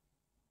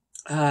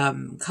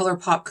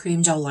ColourPop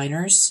cream gel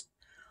liners.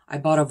 I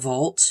bought a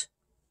vault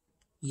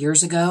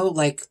years ago,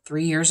 like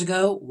 3 years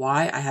ago.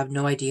 Why? I have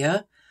no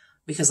idea.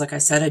 Because like I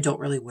said, I don't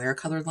really wear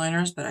colored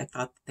liners, but I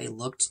thought they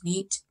looked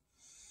neat.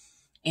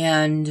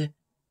 And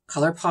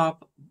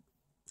ColourPop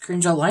cream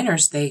gel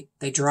liners, they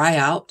dry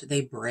out,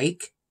 they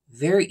break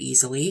very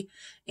easily.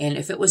 And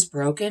if it was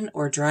broken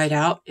or dried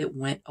out, it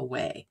went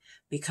away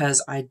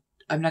because I'm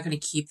not going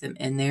to keep them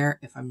in there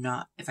if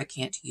I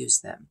can't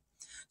use them.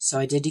 So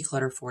I did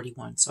declutter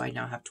 41. So I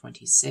now have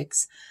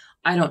 26.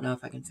 I don't know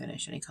if I can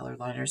finish any colored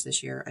liners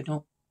this year. I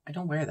don't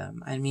wear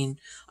them. I mean,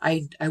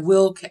 I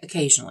will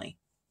occasionally.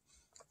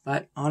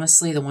 But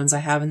honestly, the ones I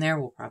have in there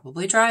will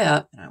probably dry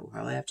up and I will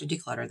probably have to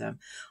declutter them.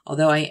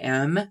 Although I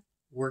am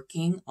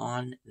working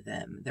on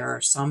them. There are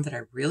some that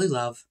I really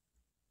love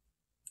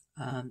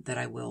that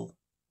I will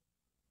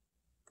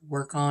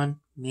work on,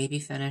 maybe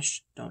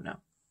finish, don't know.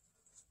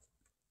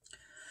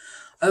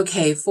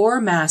 Okay,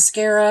 for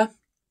mascara,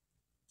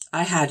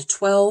 I had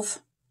 12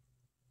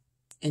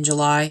 in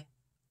July.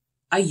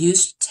 I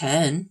used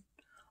 10.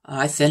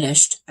 I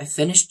finished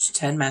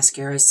 10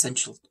 mascaras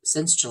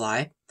since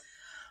July.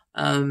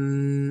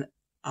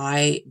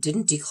 I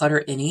didn't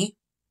declutter any.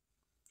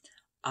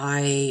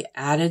 I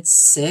added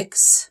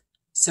 6,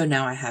 so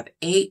now I have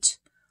 8.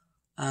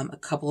 A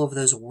couple of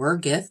those were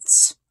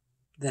gifts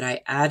that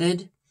I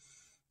added,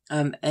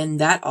 and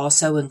that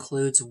also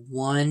includes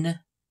 1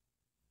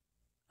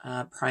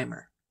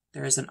 primer.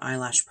 There is an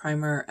eyelash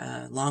primer,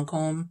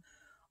 Lancome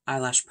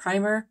eyelash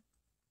primer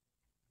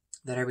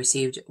that I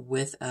received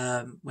with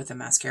a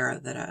mascara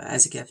that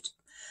as a gift,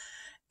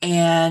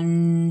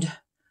 and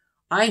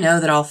I know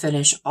that I'll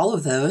finish all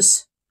of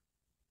those,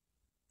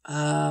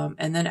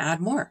 and then add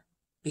more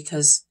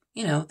because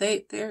you know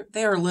they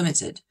are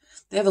limited.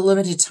 They have a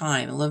limited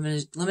time,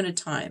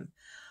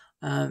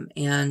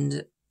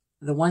 and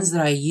the ones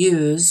that I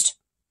used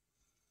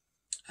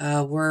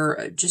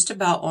were just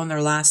about on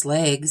their last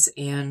legs,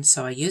 and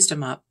so I used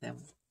them up.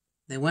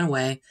 They went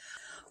away.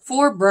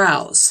 For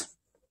brows,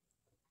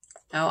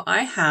 now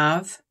I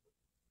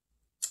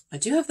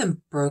do have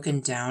them broken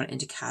down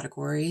into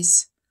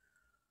categories.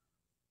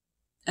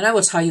 And I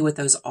will tell you what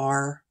those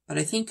are, but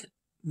I think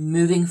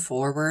moving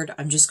forward,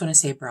 I'm just going to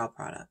say brow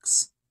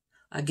products.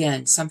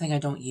 Again, something I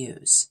don't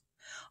use.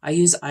 I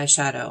use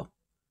eyeshadow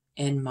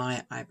in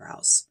my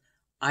eyebrows.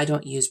 I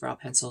don't use brow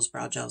pencils,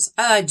 brow gels.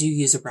 I do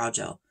use a brow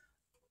gel.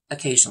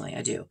 Occasionally,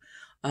 I do.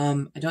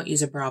 I don't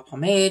use a brow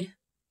pomade.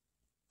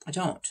 I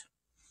don't.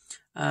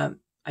 I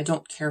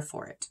don't care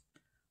for it.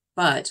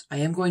 But I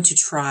am going to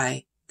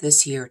try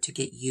this year to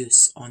get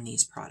use on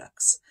these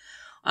products.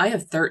 I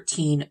have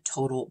 13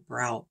 total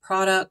brow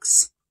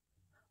products.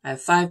 I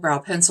have 5 brow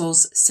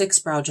pencils, 6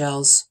 brow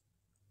gels,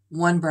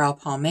 1 brow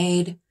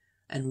pomade,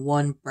 and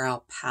 1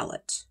 brow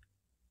palette.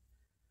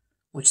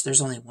 Which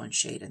there's only 1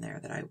 shade in there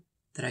that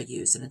I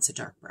use, and it's a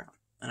dark brown,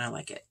 and I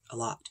like it a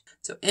lot.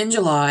 So in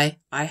July,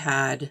 I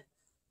had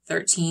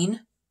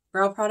 13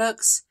 brow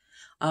products.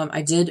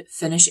 I did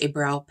finish a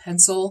brow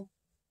pencil.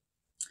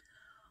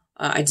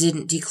 I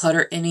didn't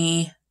declutter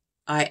any.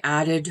 I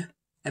added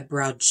a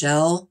brow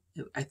gel.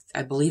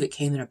 I believe it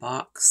came in a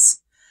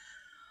box.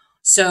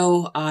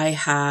 So I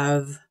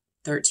have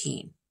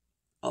 13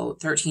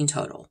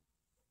 total.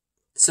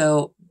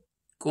 So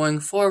going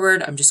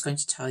forward, I'm just going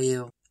to tell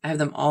you, I have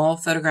them all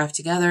photographed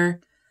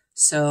together.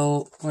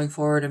 So going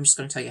forward, I'm just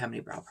going to tell you how many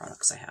brow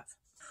products I have.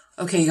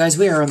 Okay, you guys,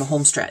 we are on the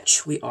home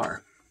stretch. We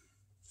are.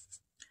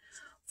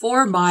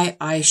 For my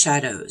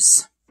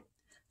eyeshadows,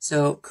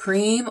 so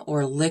cream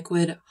or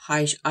liquid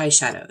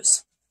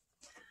eyeshadows,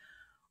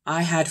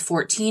 I had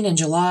 14 in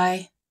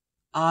July.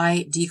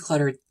 I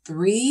decluttered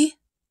 3.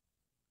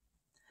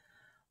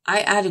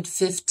 I added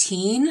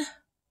 15,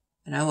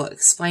 and I will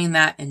explain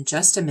that in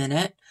just a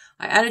minute.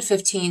 I added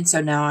 15,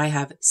 so now I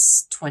have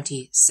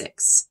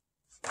 26.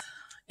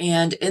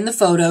 And in the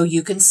photo,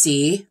 you can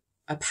see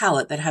a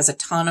palette that has a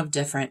ton of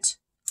different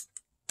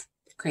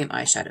cream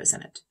eyeshadows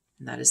in it.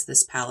 And that is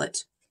this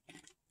palette.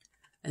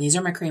 And these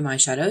are my cream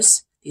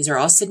eyeshadows. These are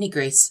all Sydney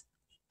Grace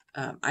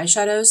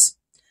eyeshadows.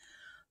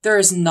 There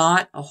is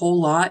not a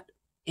whole lot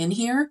in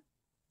here,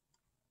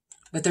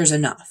 but there's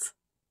enough.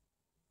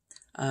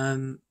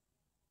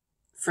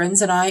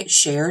 Friends and I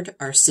shared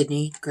our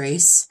Sydney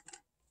Grace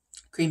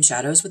cream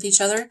shadows with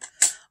each other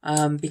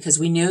because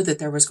we knew that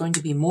there was going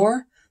to be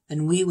more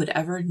than we would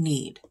ever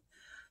need.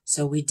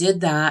 So we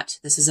did that.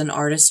 This is an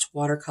artist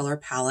watercolor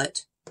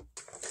palette.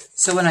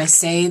 So when I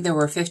say there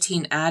were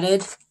 15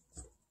 added,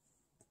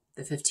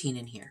 the 15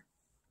 in here.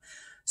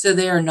 So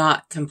they are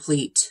not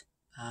complete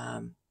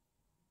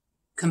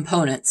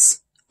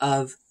components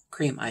of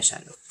cream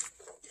eyeshadow.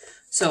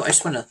 So I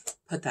just want to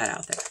put that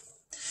out there.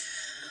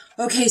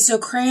 Okay, so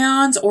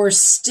crayons or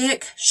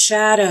stick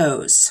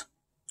shadows.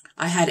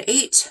 I had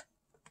 8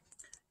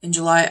 in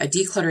July. I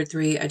decluttered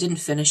 3. I didn't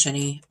finish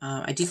any.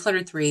 I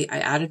decluttered 3. I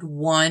added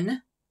 1. I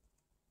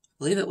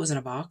believe it was in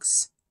a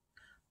box.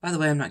 By the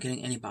way, I'm not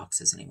getting any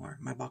boxes anymore.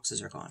 My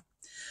boxes are gone.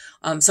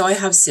 So I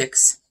have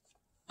 6.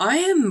 I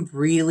am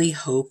really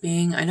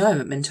hoping, I know I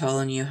haven't been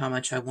telling you how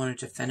much I wanted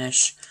to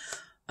finish.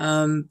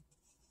 I'm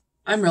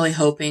really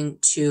hoping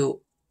to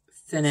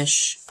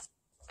finish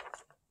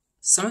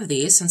some of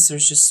these since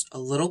there's just a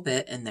little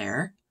bit in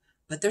there,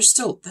 but that's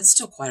still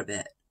quite a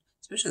bit,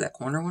 especially that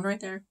corner one right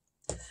there.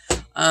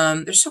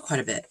 There's still quite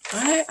a bit.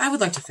 I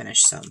would like to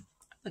finish some.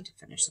 I'd like to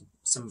finish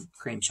some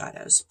cream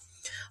shadows.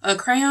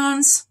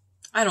 Crayons,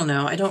 I don't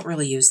know. I don't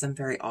really use them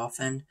very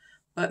often,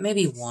 but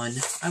maybe 1.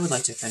 I would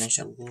like to finish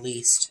at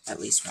least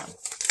 1.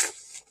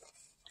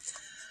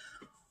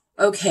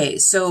 Okay,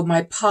 so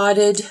my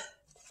potted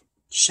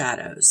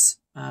shadows,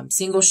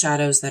 single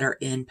shadows that are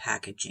in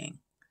packaging.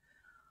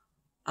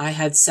 I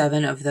had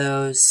 7 of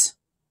those.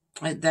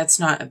 That's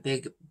not a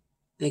big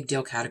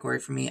deal category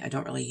for me. I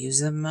don't really use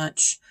them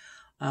much.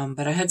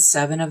 But I had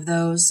 7 of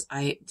those.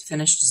 I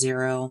finished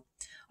 0.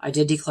 I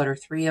did declutter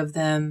 3 of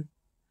them.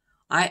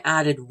 I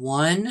added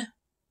 1,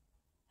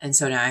 and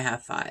so now I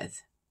have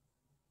 5.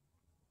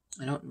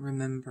 I don't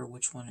remember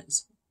which one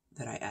is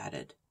that I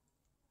added.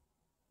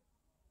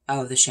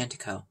 Oh, the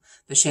Chantico.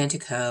 The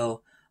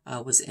Chantico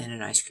was in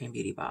an Ice Cream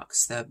Beauty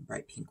box, the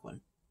bright pink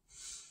one.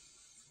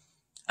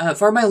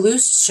 For my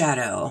loose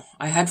shadow,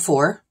 I had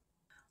 4.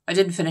 I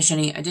didn't finish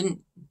any. I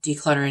didn't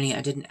declutter any.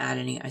 I didn't add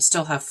any. I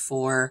still have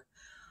 4.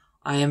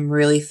 I am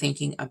really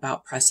thinking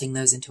about pressing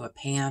those into a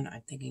pan.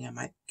 I'm thinking I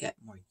might get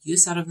more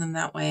use out of them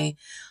that way.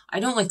 I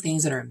don't like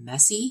things that are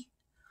messy,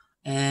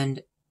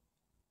 and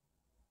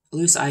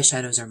loose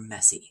eyeshadows are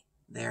messy.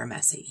 They're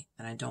messy,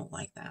 and I don't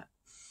like that.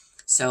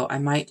 So I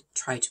might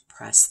try to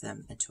press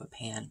them into a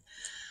pan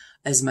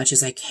as much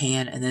as I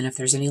can, and then if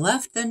there's any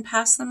left, then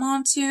pass them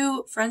on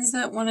to friends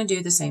that want to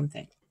do the same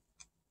thing.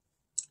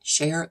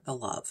 Share the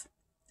love.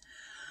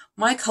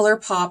 My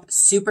ColourPop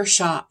Super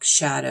Shock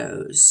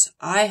shadows.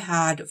 I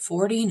had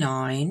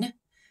 49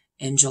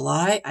 in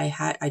July.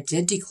 I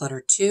did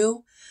declutter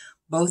 2.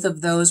 Both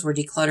of those were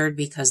decluttered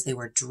because they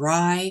were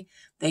dry.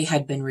 They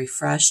had been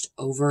refreshed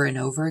over and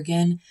over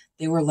again.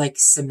 They were like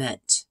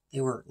cement. They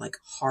were like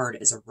hard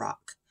as a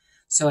rock.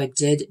 So I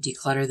did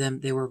declutter them.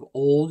 They were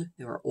old.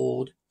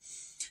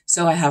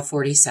 So I have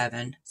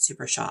 47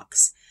 Super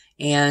Shocks.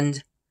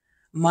 And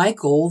my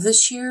goal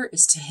this year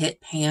is to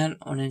hit pan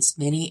on as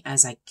many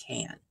as I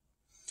can.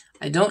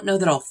 I don't know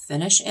that I'll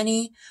finish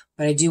any,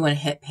 but I do want to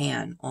hit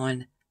pan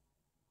on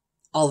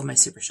all of my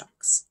Super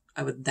Shocks.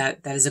 That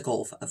is a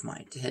goal of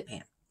mine, to hit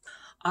pan.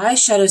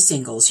 Eyeshadow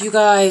singles. You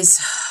guys,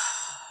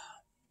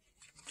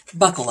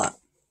 buckle up.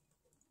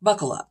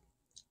 Buckle up.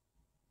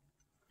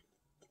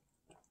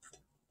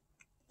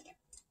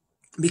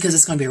 Because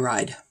it's going to be a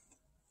ride.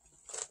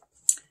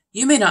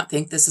 You may not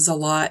think this is a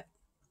lot.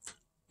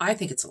 I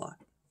think it's a lot.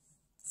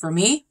 For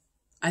me,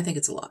 I think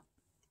it's a lot.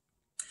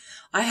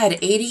 I had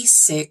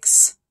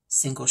 86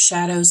 single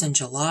shadows in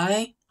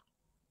July.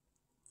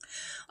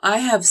 I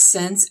have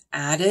since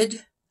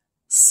added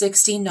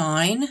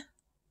 69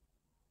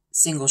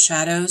 single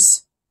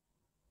shadows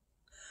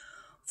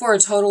for a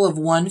total of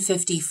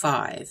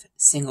 155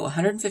 single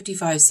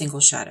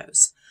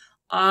shadows.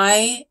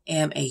 I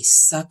am a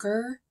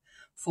sucker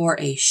for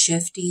a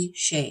shifty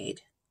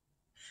shade.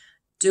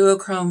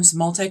 Duochromes,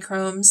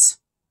 multichromes,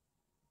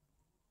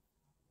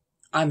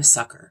 I'm a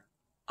sucker.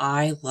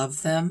 I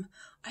love them.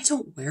 I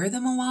don't wear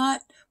them a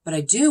lot, but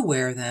I do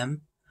wear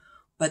them.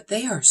 but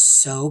they are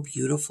so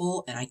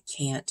beautiful and I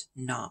can't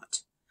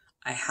not.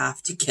 I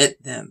have to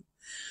get them.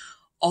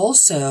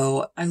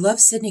 Also, I love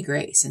Sydney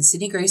Grace, and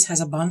Sydney Grace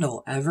has a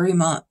bundle every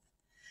month.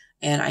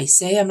 And I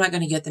say I'm not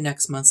going to get the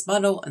next month's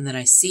bundle, and then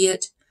I see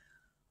it,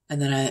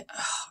 and then I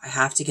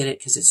have to get it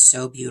because it's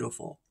so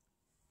beautiful.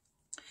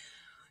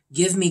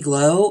 Give Me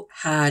Glow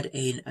had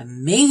an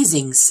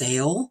amazing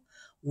sale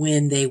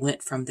when they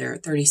went from their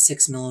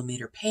 36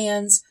 millimeter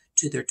pans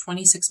to their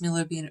 26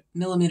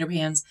 millimeter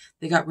pans.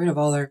 They got rid of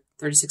all their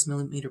 36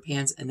 millimeter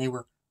pans, and they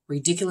were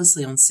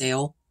ridiculously on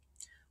sale.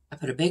 I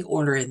put a big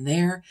order in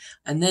there,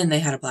 and then they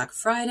had a Black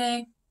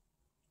Friday.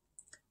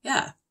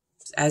 Yeah,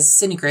 as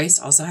Sydney Grace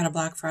also had a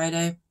Black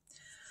Friday.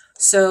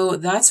 So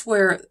that's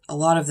where a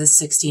lot of the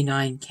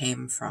 69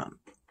 came from.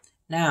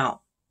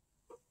 Now,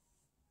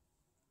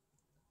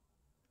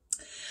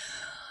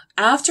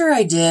 after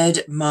I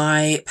did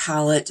my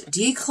palette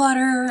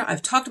declutter,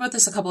 I've talked about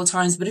this a couple of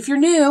times, but if you're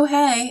new,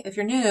 hey, if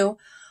you're new,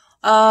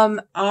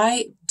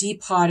 I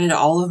depotted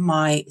all of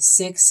my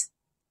 6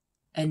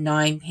 and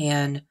 9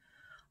 pan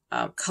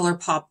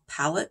ColourPop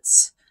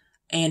palettes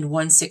and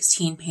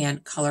 1/16 pan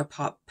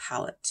ColourPop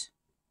palette.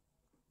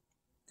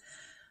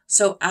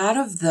 So out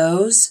of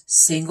those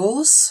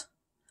singles,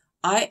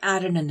 I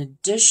added an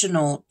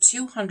additional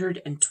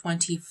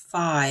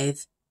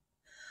 225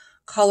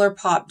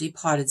 ColourPop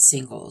depotted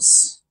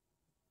singles,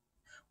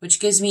 which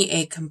gives me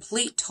a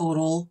complete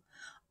total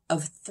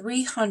of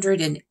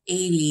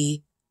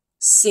 380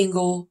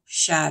 single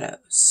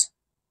shadows.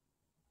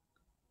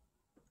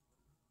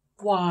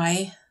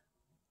 Why?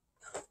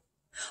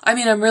 I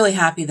mean, I'm really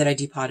happy that I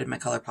depotted my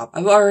ColourPop.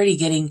 I'm already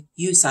getting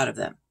use out of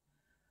them.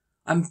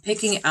 I'm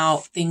picking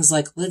out things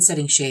like lid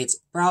setting shades,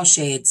 brow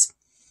shades,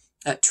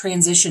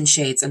 transition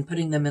shades, and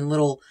putting them in the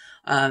little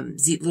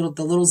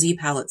Z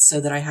palettes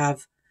so that I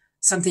have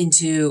something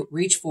to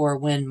reach for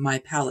when my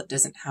palette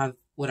doesn't have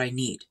what I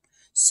need.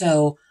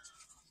 So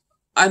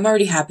I'm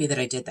already happy that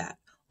I did that.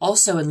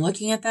 Also, in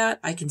looking at that,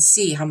 I can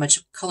see how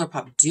much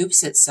ColourPop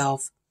dupes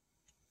itself.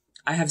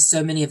 I have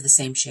so many of the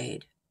same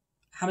shade.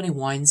 How many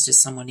wines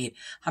does someone need?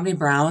 How many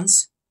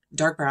browns?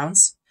 Dark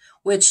browns?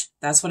 Which,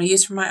 that's what I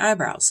use for my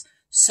eyebrows.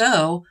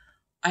 So,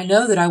 I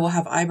know that I will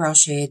have eyebrow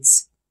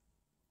shades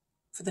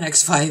for the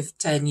next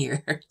 5-10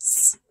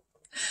 years.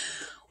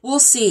 We'll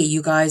see,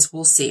 you guys.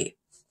 We'll see.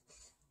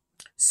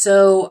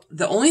 So,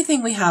 the only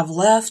thing we have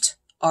left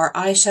are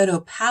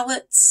eyeshadow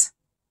palettes.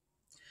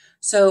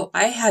 So,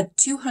 I had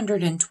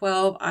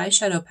 212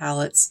 eyeshadow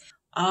palettes.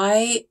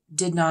 I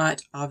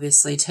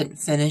obviously didn't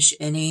finish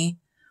any,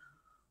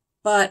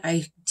 but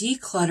I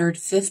decluttered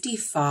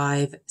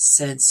 55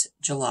 since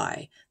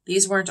July.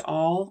 These weren't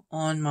all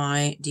on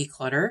my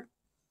declutter,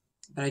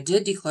 but I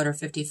did declutter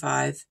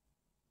 55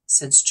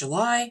 since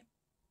July.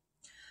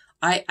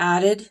 I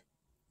added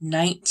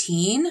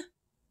 19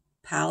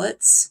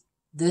 palettes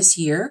this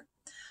year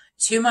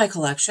to my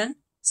collection.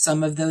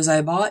 Some of those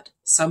I bought,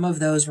 some of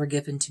those were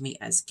given to me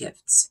as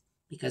gifts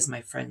because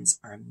my friends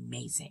are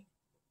amazing.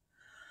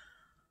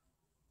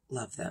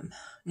 Love them.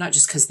 Not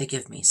just because they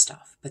give me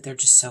stuff, but they're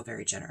just so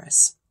very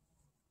generous.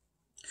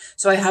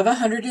 So I have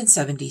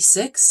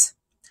 176.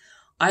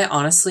 I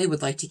honestly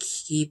would like to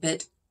keep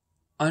it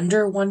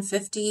under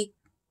 150,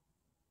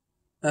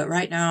 but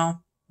right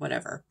now,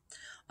 whatever.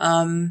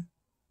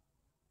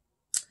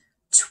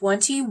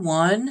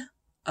 21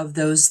 of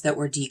those that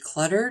were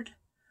decluttered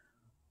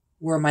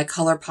were my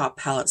ColourPop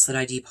palettes that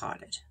I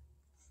depotted.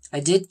 I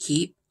did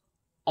keep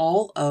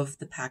all of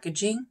the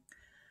packaging,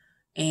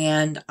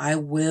 and I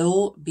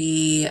will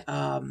be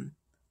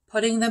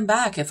putting them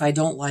back if I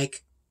don't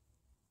like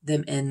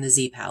them in the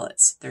Z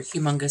palettes. They're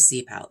humongous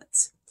Z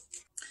palettes.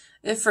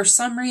 If for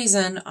some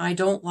reason I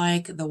don't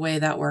like the way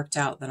that worked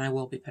out, then I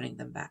will be putting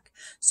them back.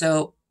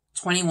 So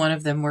 21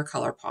 of them were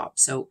ColourPop.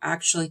 So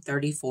actually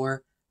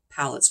 34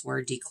 palettes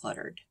were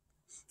decluttered.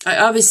 I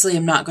obviously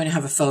am not going to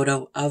have a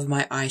photo of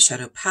my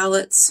eyeshadow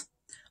palettes.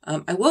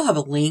 I will have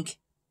a link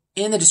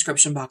in the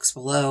description box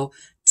below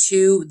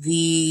to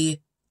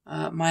the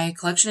my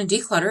collection and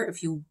declutter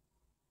if you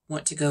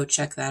want to go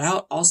check that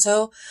out.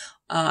 Also,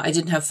 I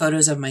didn't have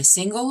photos of my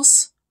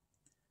singles,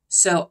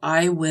 so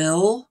I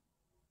will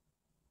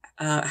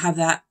have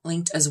that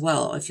linked as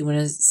well if you want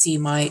to see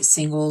my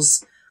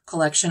singles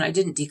collection. I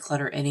didn't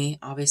declutter any.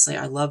 Obviously,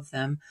 I love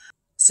them.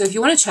 So if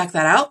you want to check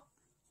that out,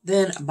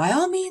 then by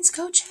all means,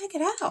 go check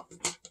it out.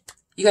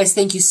 You guys,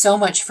 thank you so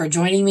much for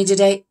joining me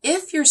today.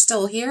 If you're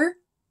still here,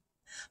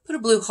 put a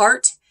blue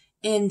heart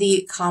in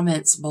the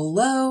comments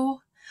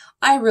below.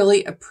 I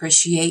really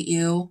appreciate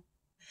you.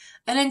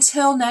 And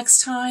until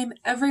next time,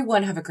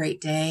 everyone have a great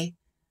day,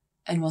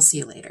 and we'll see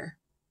you later.